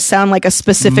 Is there a sound like a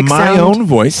specific sound? My own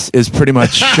voice is pretty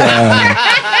much.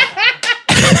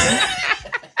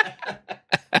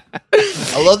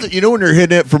 I love that. You know when you're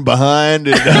hitting it from behind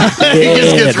and it just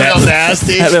gets real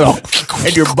nasty,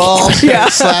 and your balls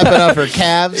slapping off her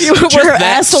calves. Where her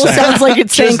asshole sounds like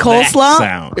it's saying coleslaw.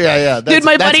 Sound. Yeah. Dude,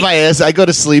 my buddy, that's my ass. I go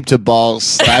to sleep to balls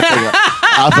slapping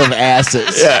off of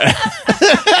asses. Yeah.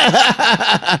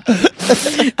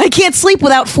 I can't sleep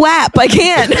without flap. I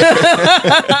can't.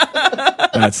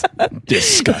 That's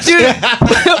disgusting.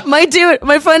 My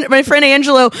friend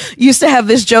Angelo used to have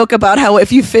this joke about how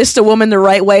if you fist a woman the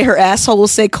right way, her asshole will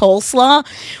say coleslaw.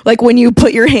 Like when you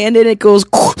put your hand in, it goes.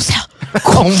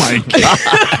 Oh my god!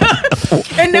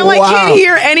 And now I can't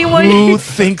hear anyone. Who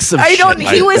thinks of? I don't.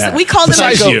 Shit like that? We called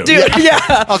Besides him. you. Dude,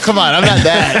 yeah. Oh come on, I'm not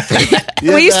that.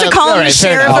 We used to call him the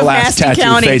sheriff of Nasty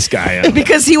County face guy.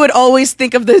 because he would always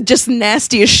think of the just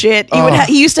nastiest shit.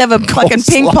 He used to have a fucking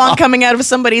ping pong coming out of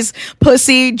somebody's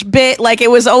pussy bit. Like it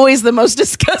was always the most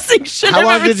disgusting shit. How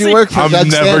long did you work for? I'm Doug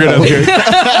never Stanhope? gonna hear.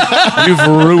 You've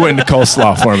ruined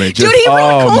coleslaw for me. Dude, he ruined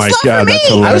oh my coleslaw god, for me. that's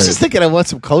hilarious. I was just thinking I want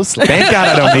some coleslaw. Thank God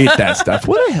I don't eat that stuff.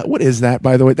 What is that,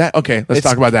 by the way? Let's It's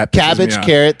talk about that. Pisses Cabbage, me off.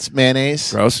 carrots,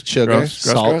 mayonnaise, Gross, sugar, gross,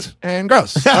 salt. and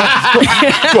gross. Cool.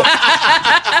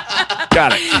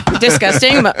 Got it.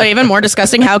 Disgusting, but even more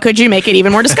disgusting. How could you make it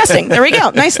even more disgusting? There we go.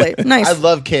 Nicely, nice. I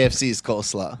love KFC's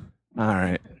coleslaw. All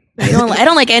right. I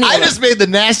don't like any. I of it. just made the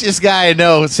nastiest guy I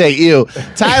know say ew.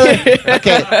 Tyler,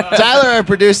 our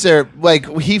producer, like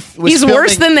he's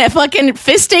worse than that fucking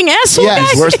fisting asshole Yeah, guy.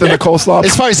 he's Worse than the coleslaw.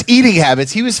 As far as eating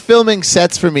habits, he was filming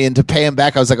sets for me, and to pay him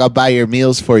back, I was like, I'll buy your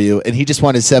meals for you. And he just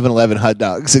wanted 7-Eleven hot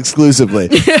dogs exclusively.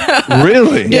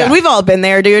 Really? Dude, we've all been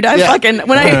there, dude. I fucking All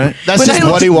right. That's just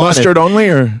what he wanted. Mustard only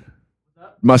or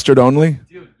mustard only?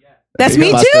 That's There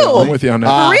you me go. too. I'm with you on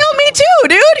that. For real, me too,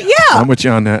 dude. Yeah. I'm with you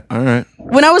on that. All right.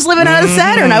 When I was living out of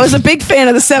Saturn, I was a big fan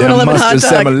of the 7-Eleven hot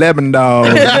dog. 7-Eleven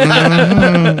dog.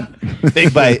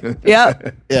 Big bite.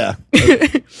 Yeah. Yeah.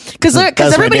 Because That's my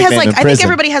everybody has nickname like, in I think prison.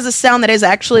 everybody has a sound that is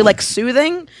actually like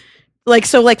soothing. Like,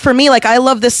 so like for me, like I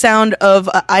love the sound of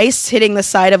ice hitting the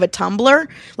side of a tumbler.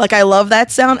 Like I love that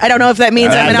sound. I don't know if that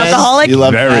means I'm an Mad Men? alcoholic. You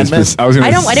love Very Mad Men? specific. I was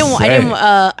gonna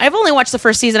say. I've only watched the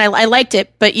first season. I liked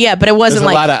it, but it There's wasn't a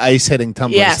like lot of ice hitting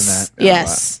tumblers in yes, that.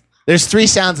 yes. There's 3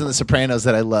 sounds in The Sopranos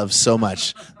that I love so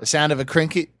much. The sound of a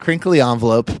crinkly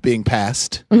envelope being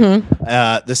passed.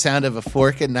 Mm-hmm. The sound of a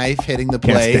fork and knife hitting the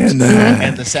plate. stand that.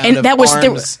 And the sound And of that was-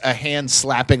 arms, a hand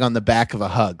slapping on the back of a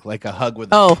hug. Like a hug with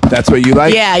Oh, That's what you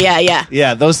like? yeah.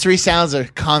 Yeah, those 3 sounds are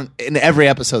in every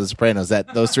episode of The Sopranos.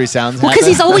 Those 3 sounds Well, because happen.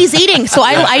 he's always eating, so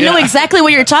I know exactly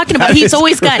what you're talking about. He's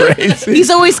always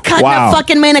cutting Wow. up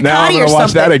fucking Now I'm manicotti gonna or watch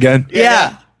something. that again.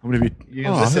 Yeah. I'm gonna be.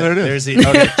 Listen, there it is.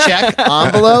 there's check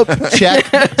envelope, check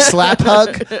slap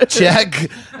hug, check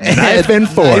Knife and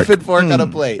fork. knife and fork on a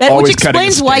plate. That, Always which cutting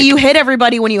explains a why steak. you hit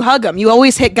everybody when you hug them. You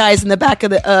always hit guys in the back of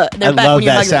their I back love when you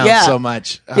that hug sound them. Yeah. so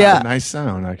much. Yeah. Nice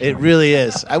sound. Actually. It really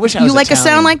is. I wish I You was like a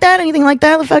Italian. sound like that? Anything like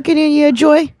that? Fucking you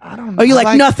enjoy? I don't. Or you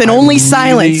like nothing? Only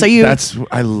silence? Are you?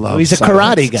 I love. He's a silence.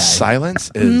 karate guy.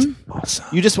 Silence is Mm-hmm. awesome.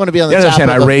 You just want to be on You the top understand?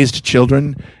 of I the- raised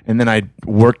children, and then I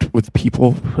worked with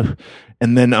people,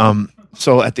 and then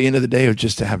so at the end of the day, it was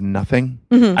just to have nothing.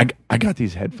 I got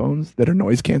these headphones that are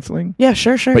noise canceling, yeah,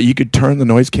 sure. but you could turn the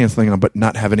noise canceling on, but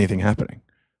not have anything happening.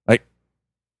 Like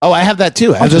Oh, I have that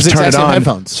too. I I'll have those just turn exact it same on.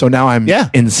 headphones. So now I'm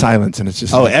in silence, and it's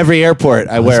just Every airport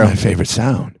I that's wear my them. favorite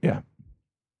sound. Yeah,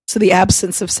 So the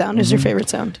absence of sound is your favorite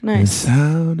sound. the Nice.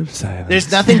 sound of silence.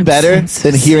 There's nothing better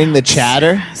than hearing the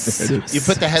chatter. You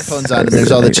put the headphones on and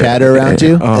there's all the chatter around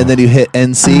you, and then you hit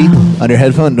NC on your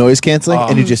headphone, noise canceling,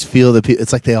 and you just feel the people.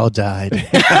 It's like they all died.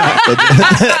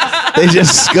 They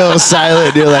just go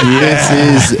silent. You're like,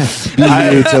 this is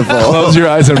beautiful. Close your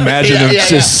eyes and imagine them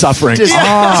just suffering. Just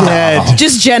dead.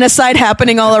 Just genocide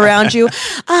happening all around you.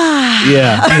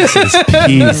 Yeah. This is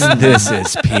peace. This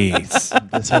is peace.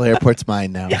 This whole airport's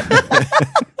mine now.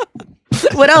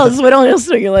 What else? What else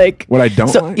are you like? What I don't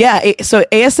So like? yeah, so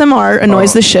ASMR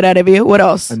annoys the shit out of you. What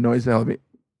else? Annoys the hell out of me.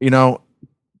 You know,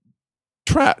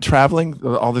 traveling,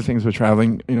 all the things with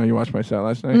traveling. You know, you watched my set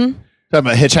last night. Mm-hmm. Talking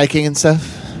about hitchhiking and stuff?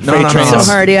 No, Freight no, no, trains? So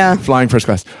hard, yeah. Flying first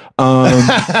class.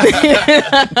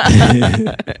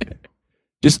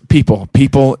 Just people.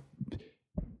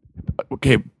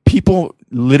 Okay, people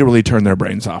literally turn their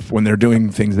brains off when they're doing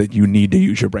things that you need to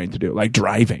use your brain to do, like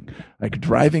driving. Like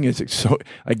driving is so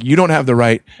like you don't have the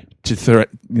right to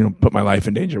put my life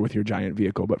in danger with your giant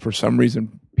vehicle, but for some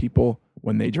reason, people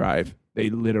when they drive, they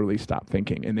literally stop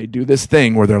thinking and they do this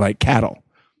thing where they're like cattle.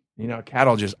 You know,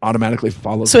 cattle just automatically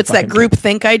follows. So it's that group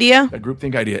think idea? A group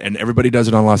think idea, and everybody does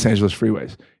it on Los Angeles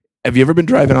freeways. Have you ever been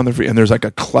driving on the free and there's like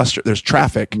a cluster, there's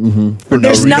traffic for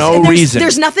no reason.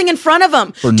 There's nothing in front of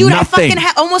them. For Dude, nothing. I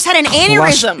fucking almost had an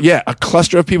aneurysm. Yeah, a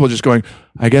cluster of people just going,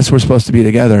 I guess we're supposed to be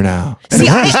together now. See,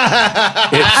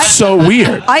 It's so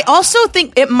weird. I also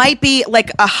think it might be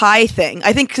like a high thing.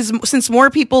 I think because since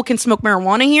more people can smoke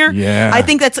marijuana here, Yeah. I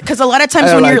think that's because a lot of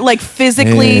times when you're like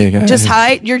physically Hey, guys. just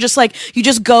high, you're just like, you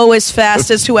just go as fast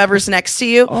as whoever's next to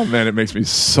you. Oh man, it makes me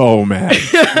so mad.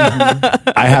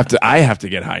 I have to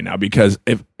get high now because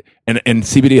and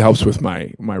CBD helps with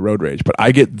my road rage, but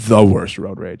I get the worst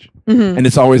road rage. And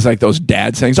it's always like those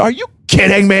dad sayings, "Are you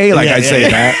kidding me?" Like I say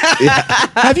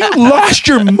that. Have you lost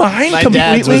your mind My completely?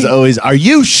 dad's was always, are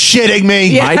you shitting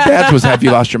me? My dad's was, "Have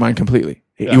you lost your mind completely?"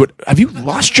 You would, have you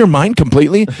lost your mind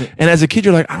completely? And as a kid,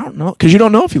 you're like, I don't know, because you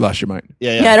don't know if you lost your mind.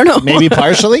 Yeah, I don't know. Maybe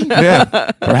partially. Yeah,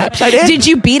 perhaps I did. Did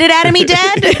you beat it out of me,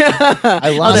 Dad? I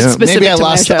lost. that's specific Maybe I to my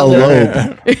lost a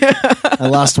childhood. lobe. I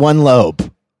lost one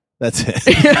lobe. That's it.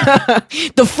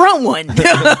 The front one.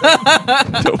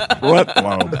 What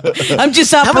lobe? I'm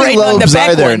just How many operating on the lobes back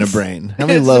are there in a ones. brain? How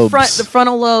many It's lobes? The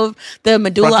frontal lobe, the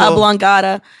medulla Frontal-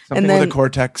 oblongata, Something and then with a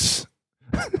cortex.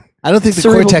 I don't think the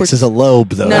Cerebral cortex is a lobe,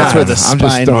 though. No. That's where the I'm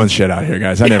just spine. throwing shit out here,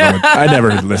 guys. I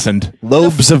never listened.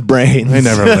 Lobes of brains. I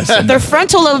never listened. the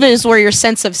frontal lobe is where your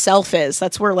sense of self is.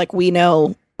 That's where like we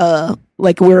know,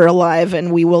 like we're alive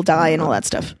and we will die and all that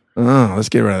stuff. Oh, let's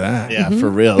get rid of that. Yeah, for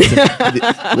real.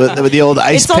 With the old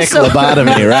ice It's pick also-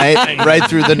 lobotomy, right? Right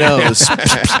through the nose.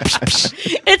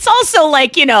 It's also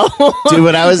like, you know, Dude,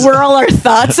 when I was- where all our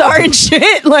thoughts are and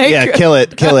shit. Like, Yeah, kill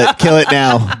it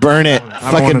now. Burn it.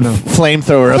 Fucking wanna know.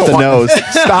 flamethrower up the nose.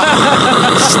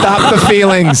 Stop the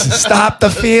feelings. Stop the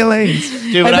feelings.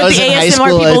 Dude, I when I bet was the in high ASMR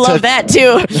school, people love that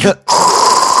too.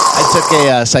 I took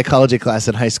a psychology class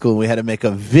in high school. We had to make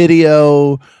a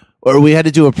video, or we had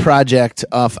to do a project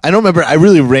off. I don't remember. I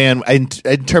really ran. I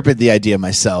interpreted the idea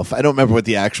myself. I don't remember what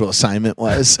the actual assignment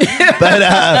was, but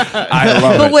I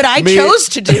love But it. what I chose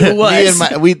to do was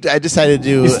I decided to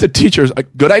do. It's the teacher's like,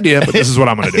 good idea, but this is what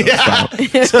I'm going to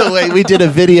do. So wait, we did a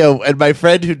video, and my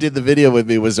friend who did the video with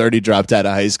me was already dropped out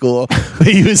of high school.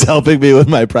 He was helping me with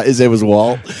my. His name was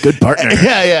Walt. Good partner.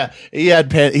 Yeah.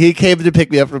 He came to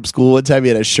pick me up from school one time. He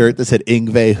had a shirt that said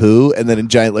Yngwie who, and then in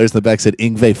giant letters in the back said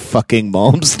Yngwie fucking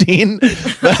Malmsteen.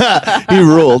 He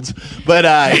ruled. But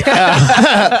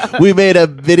we made a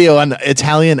video on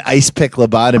Italian ice pick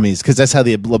lobotomies because that's how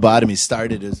the lobotomy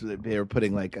started. Is they were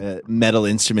putting like a metal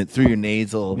instrument through your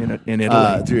nasal In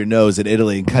Italy. through your nose in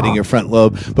Italy, and cutting your front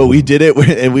lobe. But we did it,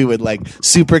 and we would like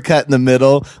super cut in the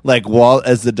middle, like Walt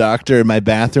as the doctor in my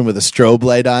bathroom with a strobe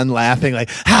light on, laughing like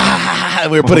ha ha ha.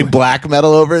 And we were putting black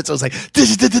metal over it, so it was like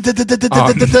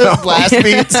blast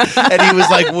beats, and he was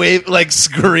like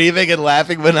screaming and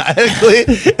laughing maniacally.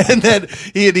 And then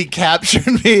he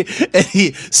captured me, and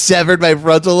he severed my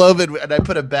frontal lobe, and I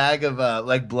put a bag of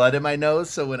like blood in my nose,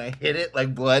 so when I hit it,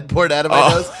 like blood poured out of my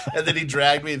nose. And then he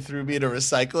dragged me and threw me in a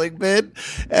recycling bin.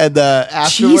 And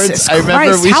afterwards, Jesus I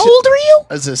remember Christ, how old are you?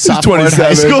 I was a sophomore in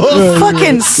high 27. school.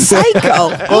 Fucking psycho.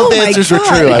 Both answers were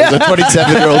true. I was a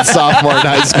 27-year-old sophomore in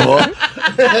high school.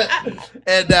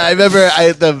 And I remember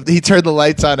he turned the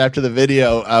lights on after the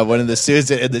video, one of the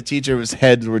students, and the teacher's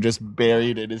heads were just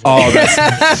buried in his head.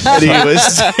 And he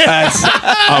was... That's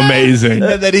amazing.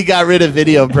 And then he got rid of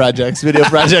video projects. Video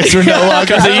projects were no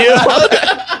longer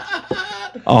allowed.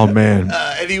 Oh, man.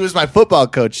 And he was my football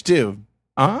coach, too.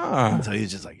 So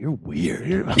he's just like, you're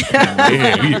weird.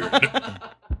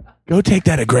 Go take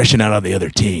that aggression out on the other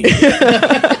team.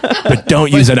 But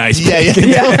don't use an ice pick.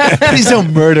 Yeah. Please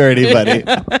don't murder anybody.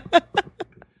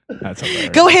 That's hilarious.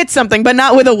 Go hit something, but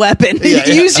not with a weapon. Yeah.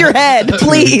 Use your head,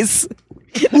 please.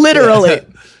 Literally.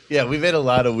 Yeah, we made a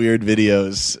lot of weird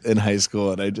videos in high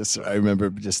school, and I remember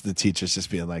just the teachers just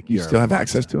being like, You "You're still a have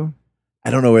monster." access to them? I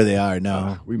don't know where they are.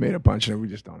 No. We made a bunch and we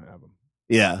just don't have them.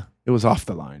 Yeah. It was off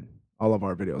the line. All of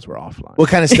our videos were offline. What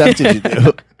kind of stuff did you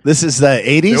do? This is the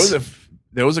 80s?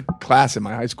 There was a class in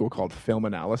my high school called film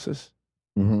analysis,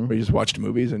 Mhm. where you just watched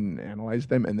movies and analyzed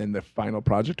them, and then the final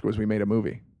project was we made a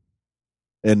movie.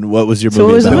 And what was your So movie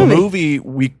what was the about? movie?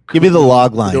 We Give me the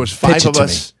log line. There was Pitch 5 it of to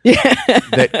us me.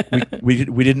 that we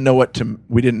didn't know what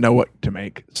to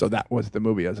make, so that was the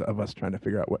movie of us trying to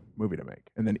figure out what movie to make,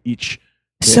 and then each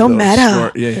So little meta.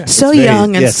 story- yeah. So It's very-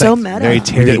 young and yeah, it's so like meta. very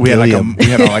Terry We had Gilliam.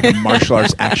 like a martial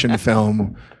arts action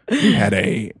film. We had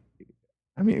I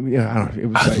mean, yeah, I don't know. It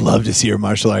was I'd like, love to see your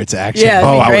martial arts action. Yeah.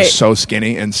 oh, That'd be I great. was so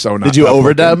skinny and so not. Did you tough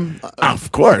looking. overdub?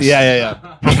 Of course. Yeah.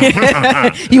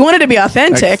 You wanted to be Like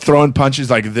authentic. throwing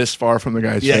punches like this far from the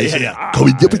guy's face. yeah.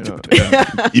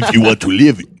 If you want to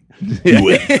live,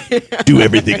 do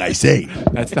everything I say.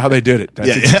 That's how they did it. That's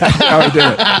Yeah. exactly how they did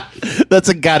it.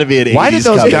 That's got to be an 80s Why did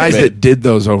those comic, guys man. that did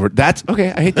those over? That's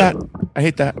okay. I hate that.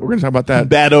 We're gonna talk about that.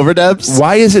 Bad overdubs?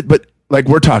 Why is it? But like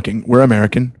we're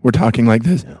American. We're talking like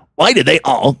this. Why did they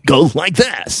all go like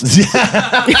this?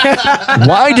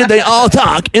 Why did they all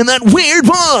talk in that weird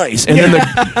voice? And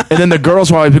then the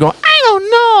girls will always be going, I don't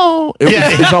know.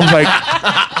 It's almost like,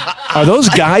 are those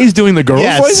guys doing the girls'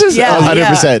 Yes. voices? Yeah.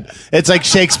 100%. It's like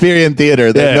Shakespearean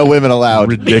theater. There are Yeah. no women allowed.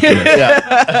 Ridiculous.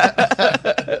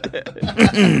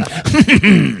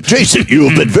 Jason, you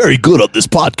have been very good on this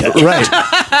podcast. Right.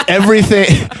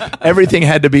 Everything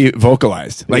had to be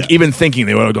vocalized. Like even thinking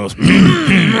they would have goes.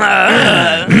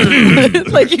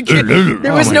 Like you can't,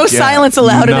 there was my no God. silence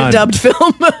allowed in a None. dubbed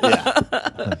film.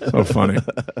 So funny.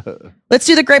 Let's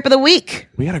do the gripe of the week.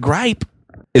 We had a gripe.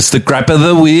 It's the gripe of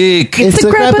the week. It's the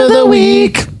gripe of the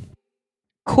week.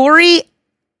 Corey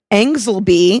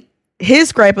Angsleby,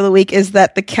 his gripe of the week is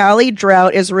that the Cali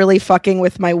drought is really fucking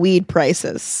with my weed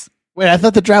prices. Wait, I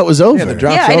thought the drought was over. Yeah, the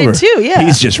drought's Yeah, I did over. too, yeah.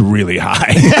 He's just really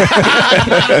high.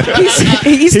 He's 2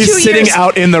 He's sitting years.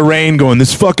 out in the rain going,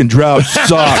 this fucking drought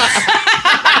sucks.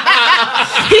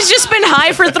 He's just been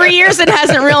high for 3 years and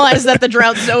hasn't realized that the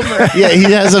drought's over. Yeah, he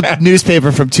has a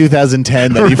newspaper from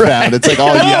 2010 that he found. It's like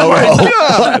all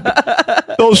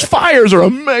yellow. Those fires are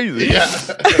amazing.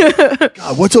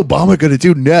 God, what's Obama going to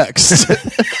do next?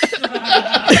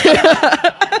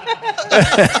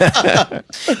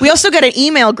 We also got an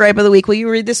email gripe of the week. Will you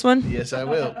read this one? Yes, I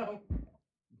will.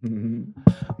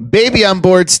 Baby on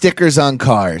board stickers on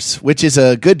cars, which is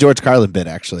a good George Carlin bit,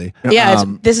 actually. Yeah,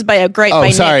 this is by a gripe by Oh,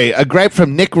 Nick. sorry. A gripe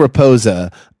from Nick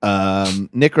Raposa.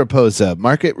 Nick Raposa,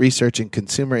 market research and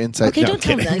consumer insight. Okay, No, don't I'm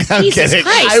tell me kidding. that. I'm Jesus kidding.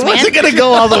 Christ, I wasn't man. going to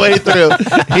go all the way through.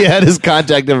 He had his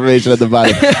contact information at the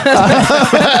bottom.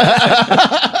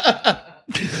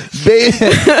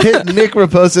 Nick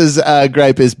Raposa's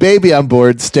gripe is baby on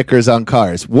board stickers on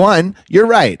cars. 1, you're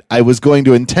right. I was going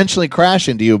to intentionally crash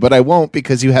into you, but I won't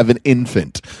because you have an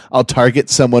infant. I'll target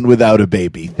someone without a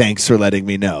baby. Thanks for letting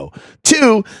me know.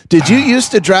 2, did you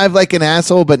used to drive like an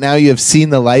asshole, but now you have seen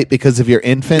the light because of your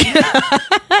infant?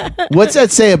 What's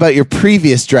that say about your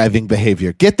previous driving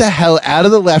behavior? Get the hell out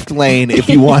of the left lane if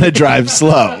you want to drive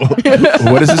slow.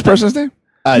 What is this person's name?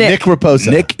 Nick Raposa.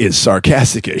 Nick is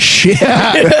sarcastic as shit.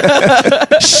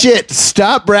 Shit,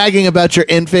 stop bragging about your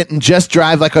infant and just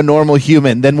drive like a normal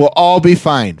human. Then we'll all be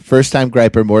fine. First time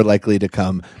griper more likely to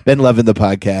come. Been loving the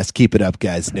podcast. Keep it up,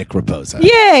 guys. Nick Raposa.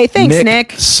 Yay, thanks,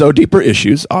 Nick. So deeper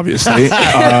issues, obviously.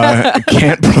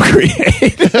 Can't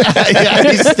procreate. Yeah,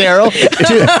 he's sterile.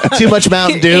 Too much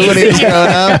Mountain Dew when he was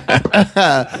growing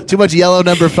up. Too much yellow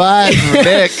number 5 for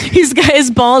Nick. His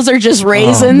balls are just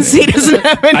raisins. He doesn't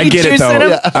have any I get it juice in though.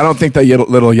 him. I don't think that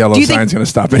little yellow Do you think sign's going to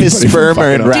stop anybody. His from sperm are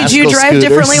fucking in up. Did you rascal drive scooters.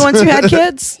 differently once you had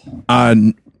kids?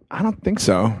 I don't think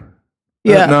so.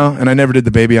 Yeah. No, and I never did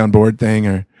the baby on board thing,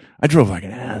 or I drove like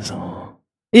an asshole.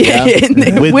 Yeah. With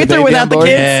the With or baby without on the board?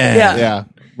 kids? Yeah. Yeah.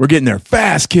 We're getting there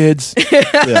fast, kids.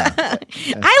 Yeah. I like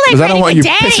Because I don't want you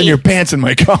pissing your pants in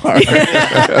my car.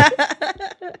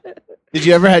 Did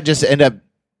you ever just end up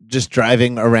just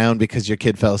driving around because your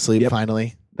kid fell asleep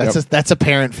finally? That's a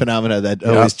parent phenomena that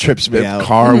always trips me the out.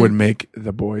 car would make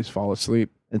the boys fall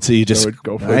asleep. And so you just would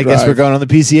go for a I guess drive. we're going on the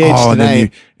PCH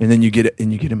tonight. and then you get it,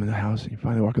 and you get them in the house, and you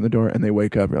finally walk in the door, and they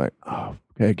wake up. You're like, oh,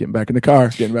 okay, getting back in the car.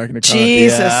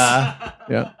 Jesus.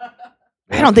 Yeah.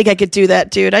 I don't think I could do that,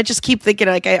 dude. I just keep thinking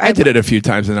like I did it a few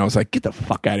times, and I was like, get the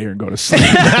fuck out of here and go to sleep.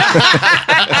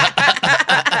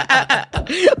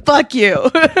 Fuck you.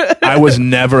 I was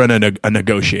never a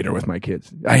negotiator with my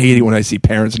kids. I hate it when I see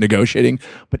parents negotiating.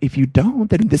 But if you don't,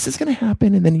 then this is going to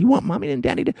happen, and then you want mommy and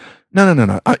daddy to.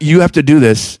 No. You have to do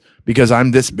this because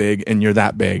I'm this big and you're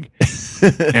that big,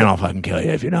 and I'll fucking kill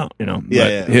you if you don't.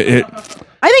 Yeah, But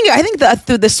I think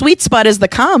the sweet spot is the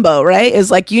combo, right?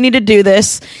 Is like you need to do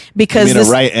this because You mean a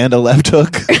right and a left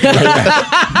hook? you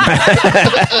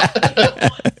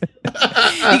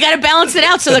got to balance it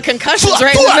out so the concussion's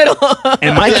right in the middle.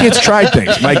 And my kids tried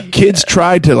things. My kids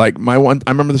tried to I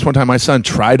remember this one time my son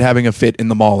tried having a fit in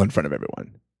the mall in front of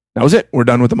everyone. That was it. We're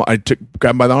done with the mall. I grabbed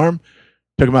him by the arm,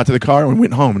 took him out to the car, and we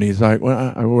went home. And he's like,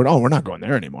 we're not going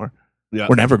there anymore. Yeah.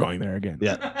 We're never going there again.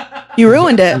 Yeah. You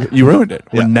ruined it. You ruined it.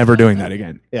 We're Yeah. never doing that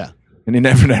again. Yeah. And he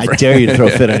never. I dare you to throw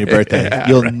a fit on your birthday. Yeah,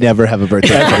 You'll right. never have a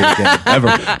birthday party again. Ever.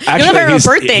 You'll Actually, never have a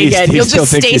birthday again. he You'll still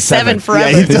just thinks stay he's 7 forever.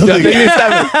 Yeah, he still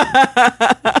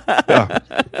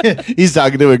thinks he's He's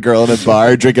talking to a girl in a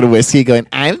bar, drinking a whiskey, going,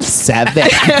 "I'm 7."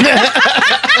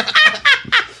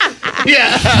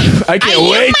 I can't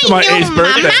wait for my 8th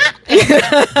birthday.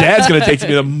 Dad's going to take me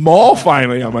to the mall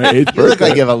finally on my 8th birthday. You look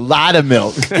like you have a lot of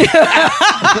milk. Do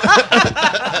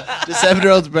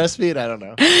 7-year-olds breastfeed? I don't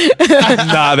know.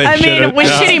 Nah, they I mean, should've. with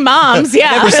shitty moms,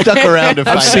 yeah. Never stuck around to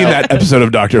find I've seen out. that episode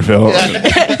of Dr. Phil.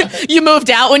 You moved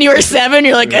out when you were 7.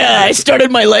 You're like, I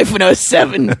started my life when I was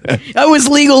 7. That was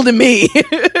legal to me.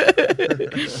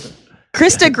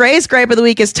 Krista Gray's gripe of the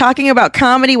week is talking about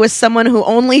comedy with someone who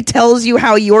only tells you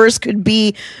how yours could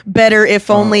be better if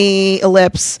only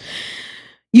ellipse.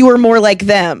 You were more like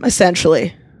them,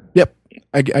 essentially. Yep,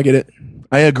 I get it.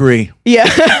 I agree. Yeah.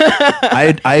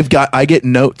 I get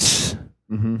notes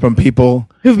from people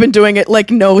Who've been doing it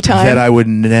like no time. that I would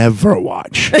never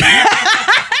watch.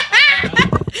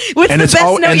 What's And the it's best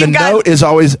all, note and you the got? note is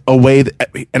always a way that,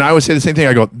 and I always say the same thing.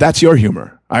 I go, "That's your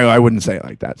humor." I wouldn't say it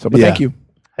like that. So, but Yeah. thank you.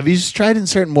 Have you just tried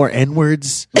inserting more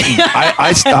N-words?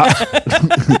 I stop.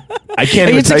 I can't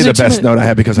Are you even tell you the 6 or best 2? note I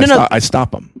have because No. I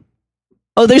stop them.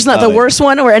 Oh, there's not the yeah. worst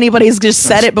one where anybody's just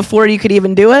said it before you could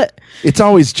even do it? It's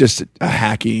always just a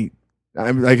hacky.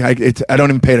 I'm like, I don't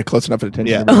even pay it close enough attention.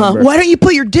 Yeah. to remember. Why don't you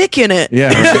put your dick in it?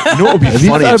 Yeah. Right. You know what would be Have you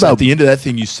funny thought is about- at the end of that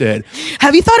thing you said,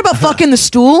 Have you thought about fucking the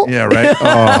stool? yeah, right?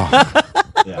 Oh.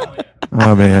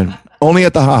 Oh, man. Only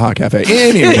at the Ha Ha Cafe.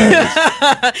 Anyway.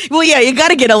 Well, yeah, you got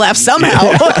to get a laugh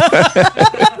somehow.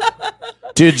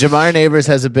 Dude, Jamar Neighbors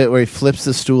has a bit where he flips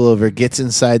the stool over, gets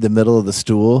inside the middle of the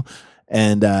stool,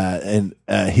 and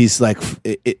he's like,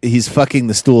 he's fucking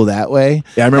the stool that way.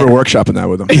 Yeah, I remember workshopping that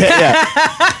with him. Yeah.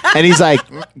 And he's like,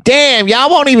 "Damn, y'all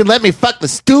won't even let me fuck the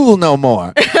stool no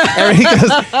more." And he goes,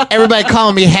 "Everybody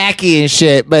calling me hacky and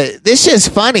shit, but this shit's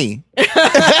funny."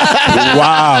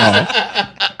 Wow.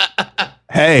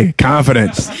 Hey,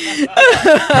 confidence.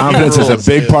 Confidence is a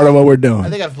big part of what we're doing. I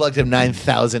think I've plugged him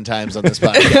 9,000 times on this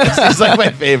podcast. He's like my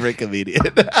favorite comedian.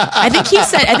 I think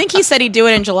he said he'd do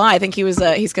it in July. I think he was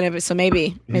he's going to, so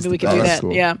maybe we could do that's that.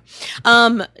 cool. Yeah.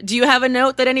 Do you have a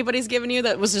note that anybody's given you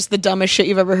that was just the dumbest shit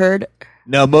you've ever heard?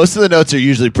 No, most of the notes are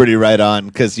usually pretty right on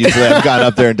because usually I've gone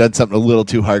up there and done something a little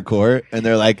too hardcore, and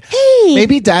they're like, "Hey,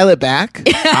 maybe dial it back."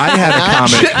 I had a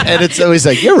comic. And it's always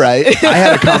like, "You're right." I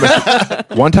had a comic.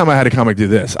 One time I had a comic do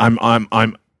this. I'm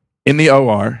in the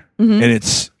OR and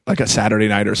it's like a Saturday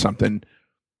night or something.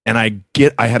 And I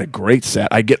had a great set.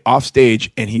 I get off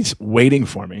stage and he's waiting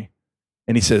for me.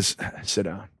 And he says, "Sit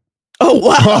down." Oh,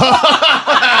 wow.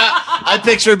 I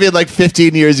picture him being like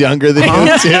 15 years younger than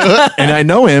you too. And I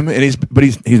know him and he's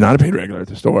not a paid regular at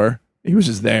the store. He was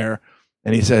just there.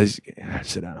 And he says,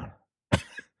 "Sit down."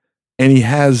 And he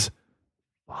has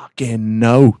fucking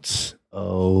notes.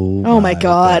 Oh, my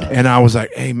God. And I was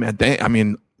like, "Hey man, I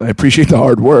mean, I appreciate the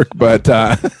hard work, but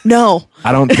No.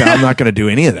 I'm not going to do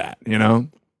any of that, you know."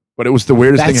 But it was the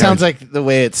weirdest That thing. sounds like the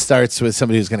way it starts with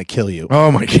somebody who's going to kill you. Oh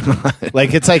my god!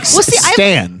 Like it's like Well, see,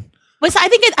 Stan. Well, so I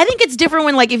think it's different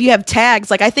when, like, if you have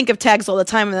tags. Like, I think of tags all the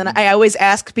time, and then I always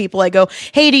ask people. I go,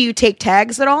 "Hey, do you take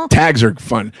tags at all?" Tags are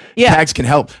fun. Yeah. Tags can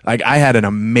help. Like I had an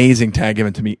amazing tag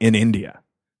given to me in India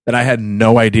that I had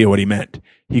no idea what he meant.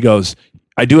 He goes,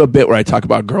 "I do a bit where I talk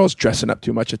about girls dressing up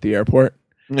too much at the airport."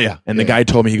 Yeah. And the guy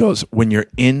told me, he goes, "When you're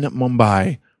in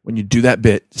Mumbai, when you do that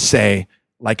bit, say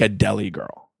like a Delhi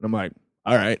girl." And I'm like,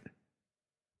 all right.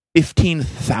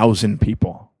 15,000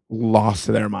 people lost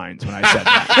their minds when I said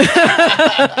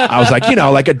that. I was like,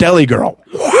 like a Delhi girl.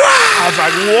 I was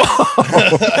like,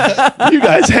 whoa. You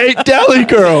guys hate Delhi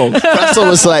girls. Russell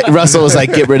was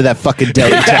like, "Get rid of that fucking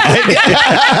deli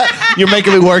tag. You're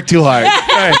making me work too hard."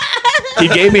 Right. He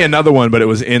gave me another one, but it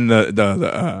was in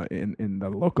the in the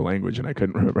local language, and I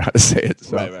couldn't remember how to say it.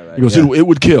 So Right. he goes, it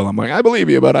would kill. I'm like, I believe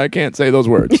you, but I can't say those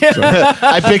words. So,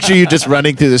 I picture you just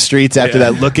running through the streets after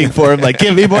that, looking for him, like,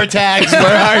 "Give me more tags. Where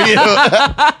are you?"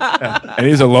 and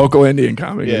he's a local Indian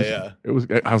comic. Yeah.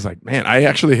 I was like, man, I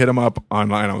actually hit him up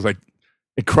online. I was like,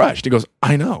 it crushed. He goes,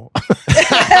 I know.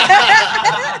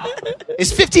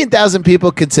 Is 15,000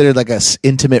 people considered like a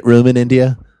intimate room in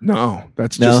India? No,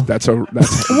 that's No? just that's What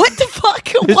the fuck?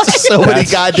 There's What? so many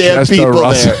That's goddamn just a people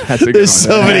Russell. there. That's a good There's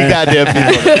one. so many goddamn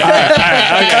people.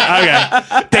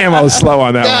 okay. Damn, I was slow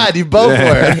on that God, one. you both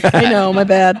were. I know, my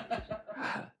bad.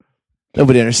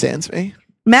 Nobody understands me.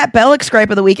 Matt Bellick's gripe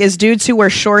of the week is dudes who wear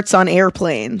shorts on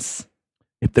airplanes.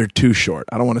 If they're too short,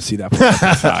 I don't want to see that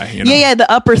thigh. You know? Yeah,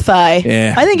 the upper thigh.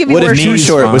 Yeah. I think if you What wear if Too knees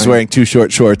Short was fine. wearing too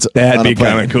short shorts? That'd on be a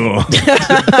plane? kind of cool.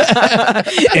 Insta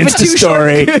Insta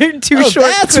story. too Oh, short.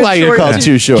 that's why you're called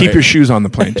Too Short. Keep your shoes on the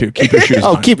plane too. Keep your shoes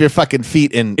Oh, on. keep your fucking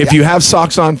feet in. If you have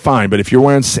socks on, fine. But if you're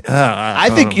wearing,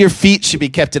 I think your feet should be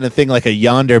kept in a thing like a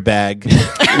yonder bag.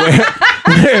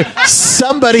 where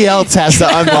somebody else has to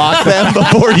unlock them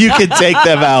before you can take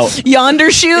them out. Yonder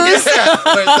shoes.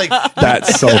 Where it's like,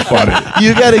 that's so funny.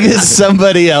 you got to get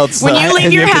somebody else. When you leave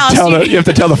And your have to house, tell you- you have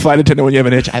to tell the flight attendant when you have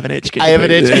an itch. I have an itch. Can I you have an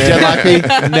please- itch. Can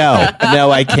you unlock me?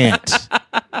 No, I can't.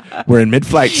 We're in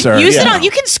mid-flight, sir. Use it Yeah. on.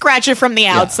 You can scratch it from the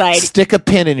outside. Stick a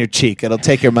pin in your cheek. It'll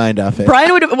take your mind off it.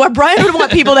 Brian would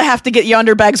want people to have to get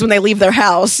yonder bags when they leave their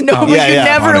house. No, Oh, you yeah,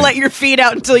 never funny. let your feet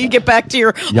out until you get back to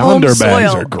your Yonder home bags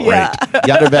soil. are great. Yeah.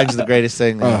 Yonder bags are the greatest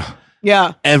thing.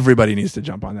 Yeah. Everybody needs to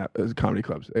jump on that. Comedy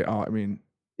clubs. They all, I mean,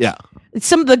 Yeah.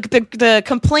 Some of the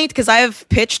complaint, because I have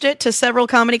pitched it to several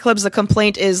comedy clubs, the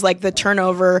complaint is like the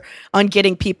turnover on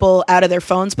getting people out of their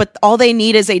phones, but all they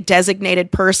need is a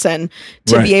designated person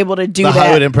to Right. be able to do The that.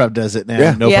 Hollywood Improv does it now.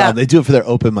 Yeah. No Yeah. problem. They do it for their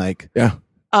open mic. yeah.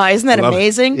 Isn't that Love it.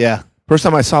 amazing? Yeah. First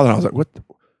time I saw that, I was like, "What?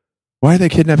 Why are they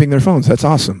kidnapping their phones? That's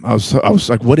awesome." I was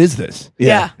like, "What is this?"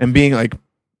 Yeah. And being like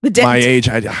The my age,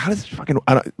 how does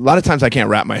a lot of times I can't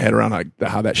wrap my head around like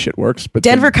how that shit works. But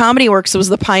Denver Comedy Works was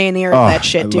the pioneer of that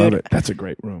shit, I dude. love it. That's a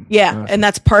great room. Yeah, and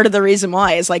that's part of the reason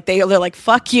why is like they're like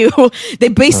fuck you. They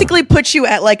basically put you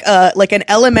at like an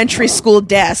elementary school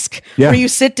desk Yeah. where you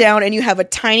sit down and you have a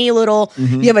tiny little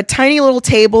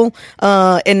table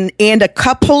and a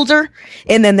cup holder,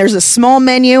 and then there's a small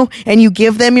menu, and you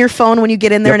give them your phone when you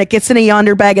get in there, and it gets in a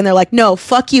yonder bag, and they're like, no,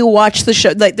 fuck you, watch the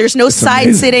show. Like there's no side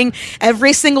amazing. sitting.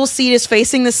 Every single seat is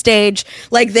facing the stage.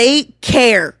 Like they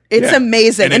care. It's Yeah.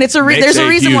 amazing, And and it it's a makes there's a a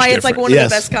reason huge why it's like one difference. of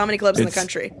the Yes. best comedy clubs in the It's-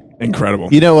 country. Incredible.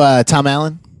 You know Tom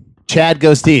Allen? Chad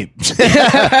goes deep.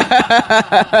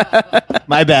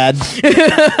 My bad.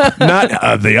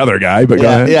 Not the other guy, but go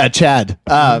ahead. Yeah, Chad.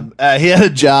 He had a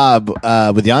job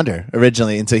with Yonder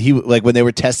originally, and so he like when they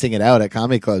were testing it out at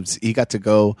comedy clubs, he got to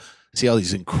go see all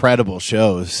these incredible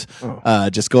shows,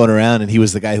 just going around, and he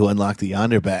was the guy who unlocked the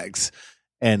Yonder bags.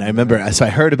 And I remember, so I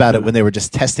heard about it when they were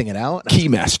just testing it out.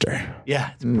 Keymaster.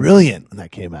 Yeah, it's brilliant when that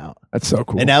came out. That's so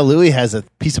cool. And now Louis has a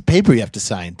piece of paper you have to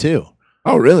sign too.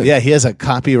 oh, really? Yeah, he has a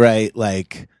copyright,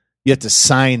 like you have to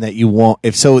sign that you won't.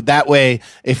 If so, that way,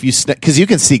 if you because you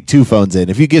can sneak two phones in.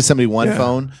 If you give somebody one Yeah.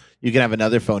 phone, you can have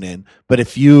another phone in. But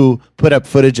if you put up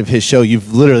footage of his show,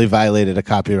 you've literally violated a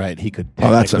copyright. He could Oh,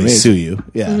 that's technically amazing. sue you.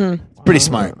 Yeah, it's pretty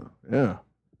smart. Yeah.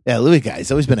 Yeah, Louis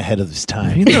guy's always been ahead of his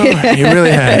time. You know, he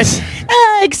really has.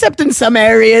 Except in some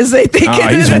areas, I think Oh,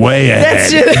 he's way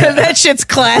ahead. that shit's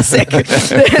classic.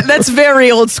 That's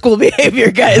very old school behavior,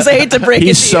 guys. I hate to break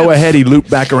He's it to so you. ahead, he looped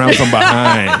back around from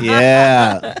behind.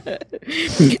 Yeah.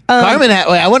 Carmen,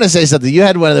 wait, I want to say something. You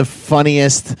had one of the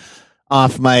funniest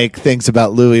off mic things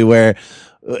about Louis where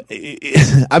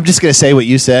I'm just going to say what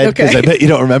you said because Okay. I bet you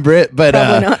don't remember it. But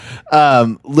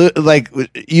like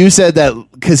you said that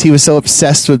because he was so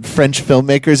obsessed with French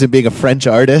filmmakers and being a French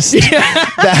artist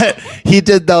that he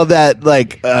did all that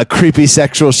like creepy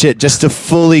sexual shit just to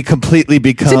fully, completely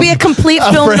become To be a complete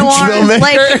film French noir,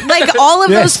 filmmaker. like all of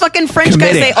those fucking French guys,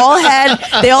 Committing.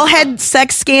 they all had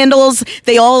sex scandals.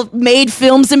 They all made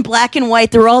films in black and white.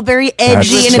 They were all very edgy,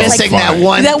 That's and so it's like missing that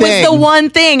one that thing. was the one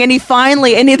thing. And he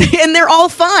finally, and they're all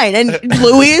fine. And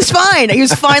Louis is fine. He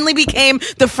was finally became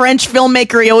the French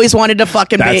filmmaker he always wanted to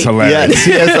fucking That's be. hilarious. Yes,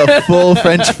 he has a full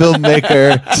French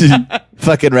filmmaker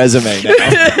fucking resume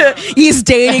now. He's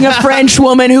dating a French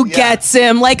woman who gets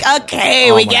him. Like,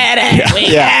 okay, we get it. We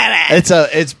get it.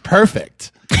 It's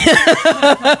perfect.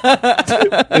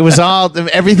 It was all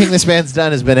everything this man's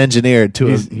done has been engineered to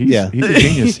He's him. a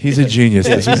genius. He's a genius.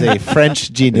 He's a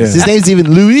French genius. Yeah. His name's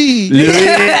even Louis.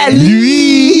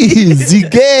 Louis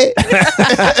Ziguet.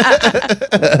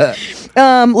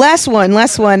 Last one.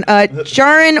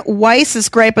 Jaron Weiss's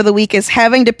gripe of the week is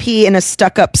having to pee in a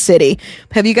stuck-up city.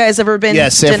 Have you guys ever been? Yeah,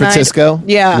 San denied? Francisco?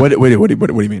 Yeah, What do you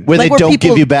mean? Where Like they where don't people-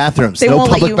 give you bathrooms. they No won't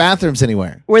let public you- bathrooms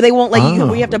anywhere. where they won't let you.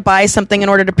 Oh. We have to buy something in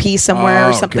order to pee somewhere or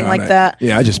Oh, something God, like that.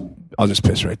 Yeah, I just I'll just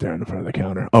piss right there in front of the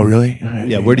counter. Oh, really?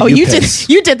 Yeah, where do Oh, you you piss?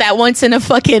 did that once in a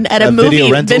fucking at a A movie.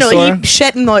 video rental store? He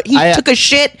shit in the, took a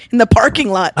shit in the parking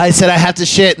lot. I said I have to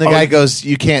shit, and the guy goes,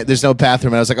 "You can't. There's no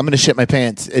bathroom." And I was like, "I'm going to shit my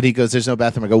pants," and he goes, "There's no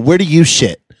bathroom." I go, "Where do you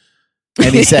shit?"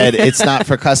 And he said, "It's not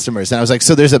for customers." And I was like,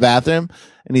 "So there's a bathroom?"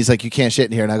 And he's like, "You can't shit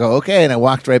in here." And I go, "Okay." And I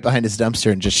walked right behind his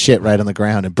dumpster and just shit right on the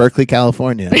ground in Berkeley,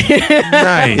 California.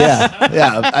 Nice.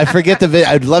 Yeah. I forget the video.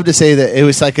 I'd love to say that it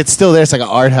was like it's still there. It's like an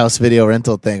art house video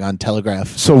rental thing on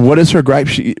Telegraph. So what is her gripe?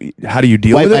 How do you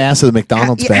deal Wipe with my it? ass with a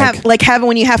McDonald's bag. Have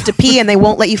when you have to pee and they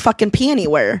won't let you fucking pee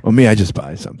anywhere. Well, me, I just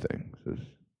buy something.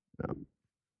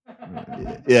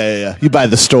 Yeah. You buy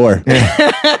the store.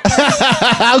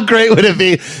 How great would it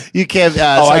be? You can't.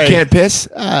 I can't piss.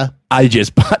 I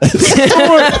just bought the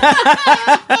store.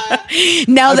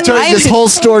 Now that turned this whole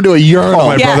store to a urinal. Oh,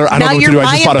 my brother, I don't know what to do.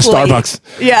 I just bought a Starbucks.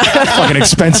 Yeah. Fucking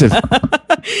expensive.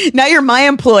 Now you're my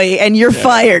employee and you're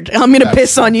fired. I'm going to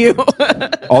piss on you.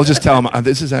 I'll just tell him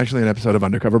this is actually an episode of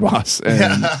Undercover Boss,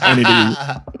 and I need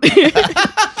to.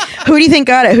 Who do you think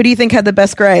got it? Who do you think had the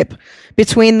best gripe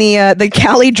between the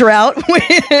Cali drought?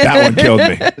 That one killed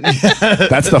me.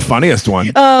 That's the funniest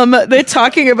one. They're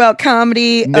talking about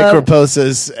comedy. Nick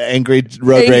Raposa's angry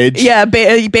road rage. Yeah,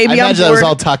 baby I on imagine that board. was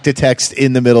all talk to text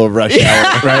in the middle of rush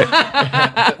hour. Right?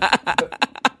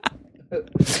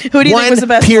 Who do you think was the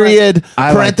best period,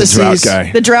 I like the parentheses. drought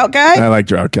guy. The drought guy? I like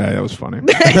drought guy. That was funny.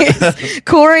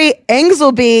 Corey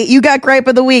Engselby, you got gripe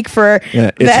of the week for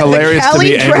Yeah, it's that. hilarious to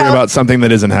be angry about something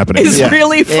that isn't happening. Is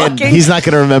really And fucking. he's not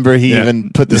going to remember he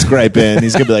even put this gripe in.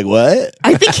 He's going to be like, what?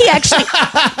 I think he actually.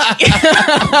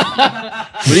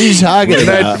 What are you talking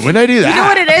about? When did I do that? You know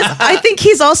what it is? I think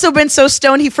he's also been so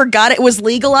stoned he forgot it was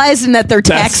legalized and that they're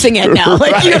That's taxing it now.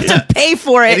 Like you have to pay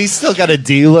for it. And he's still got a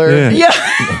dealer. Yeah.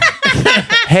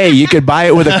 Hey, you could buy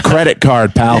it with a credit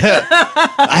card, pal.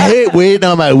 I hate waiting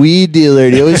on my weed dealer.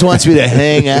 He always wants me to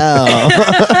hang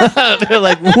out. They're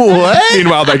like, what?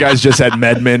 Meanwhile, that guy's just at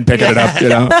MedMin picking it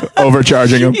up,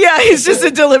 overcharging him. Yeah, he's just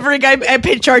a delivery guy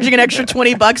charging an extra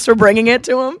 $20 for bringing it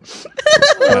to him.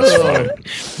 That's funny.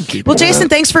 Well, Jason,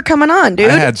 thanks for coming on, dude.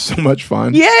 I had so much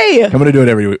fun. Yay! I'm going to do it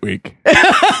every week. You're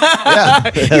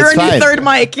on your third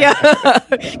mic, yeah.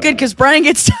 Good, because Brian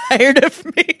gets tired of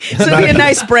me. So it'll be a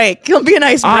nice break. It'll be a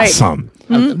nice break. Awesome.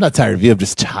 I'm not tired of you. I'm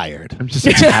just tired. I'm just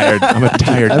tired. I'm a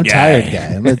tired I'm guy.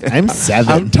 tired guy. I'm 7.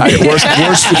 I'm tired. Worst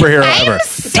superhero ever.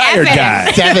 Tired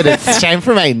guy. 7. It's time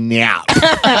for my nap. Give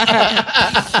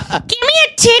me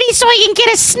a titty so I can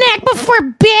get a snack before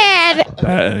bed.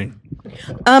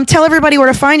 Tell everybody where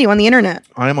to find you on the internet.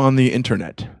 I'm on the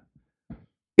internet.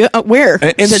 Where?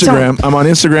 Instagram. I'm on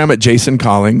Instagram at Jason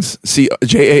Collings.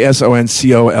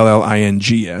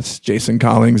 JasonCollings. Jason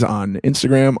Collings on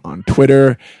Instagram, on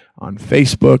Twitter, on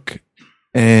Facebook,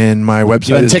 and my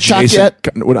website on is TikTok Jason. yet?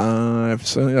 I've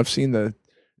seen the. Is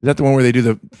that the one where they do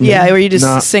the? Yeah, where you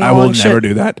just sing I will along never shit.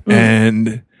 do that,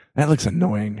 and that looks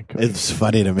annoying. It's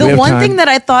funny to me. Do we The have one time? thing that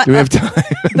I thought Do we have time?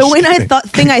 the one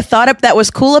thing I thought up that was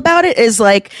cool about it is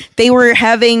like they were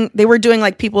doing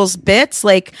like people's bits.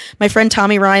 Like my friend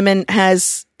Tommy Ryman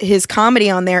has his comedy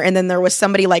on there, and then there was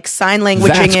somebody like sign languaging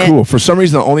That's it. cool. For some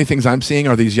reason, the only things I'm seeing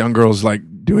are these young girls like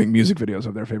doing music videos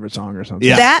of their favorite song or something.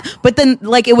 Yeah. That, but then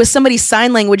like it was somebody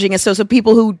sign languaging it, so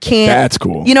people who can't. That's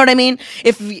cool. You know what I mean?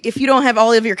 If you don't have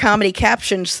all of your comedy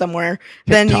captioned somewhere,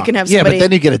 then you can have Yeah, somebody. but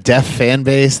then you get a deaf fan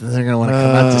base, and they're going to want to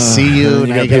come out to see you. you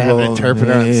Now got you got to have an people-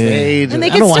 interpreter on stage. And they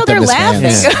I can don't want still- them they're to spam.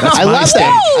 laughing. Yeah. I love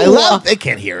that. I love. They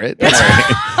can't hear it. That's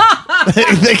right.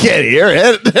 They can't hear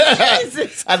it.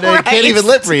 And they can't even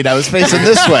lip read. I was facing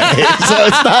this way, so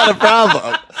it's not a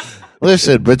problem.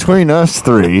 Listen, between us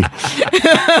three,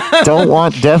 don't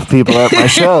want deaf people at my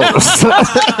shows.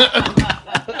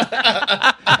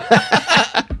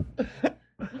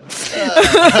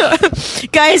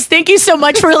 Guys, thank you so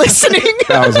much for listening.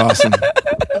 That was awesome.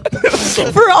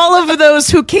 For all of those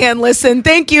who can listen,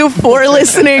 thank you for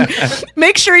listening.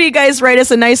 Make sure you guys write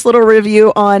us a nice little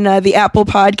review on the Apple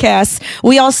Podcasts.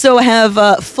 We also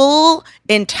have full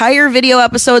entire video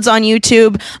episodes on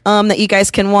YouTube that you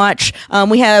guys can watch.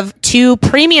 We have 2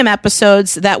 premium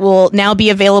episodes that will now be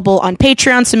available on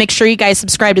Patreon, so make sure you guys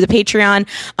subscribe to the Patreon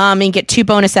and get 2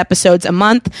 bonus episodes a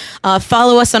month.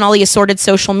 Follow us on all the assorted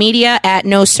social media at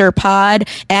No Sir Pod,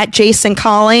 at Jason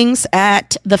Collings,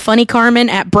 at The Funny Carmen,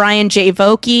 at Brian J.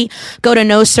 Vokey. Go to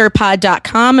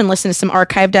nosirpod.com and listen to some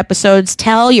archived episodes.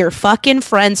 Tell your fucking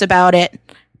friends about it,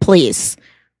 please.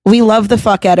 We love the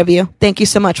fuck out of you. Thank you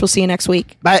so much. We'll see you next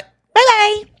week. Bye.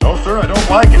 Bye-bye. No, sir, I don't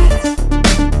like it.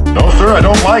 No, sir, I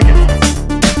don't like it.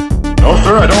 No,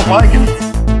 sir, I don't like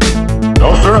it.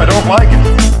 No, sir, I don't like it.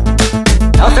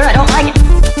 No, sir, I don't like it.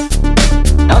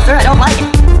 No, sir, I don't like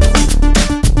it.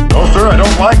 No, sir, I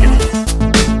don't like it.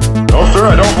 No, sir,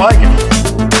 I don't like it.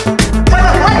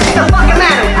 What's the fucking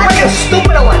matter? Are you stupid?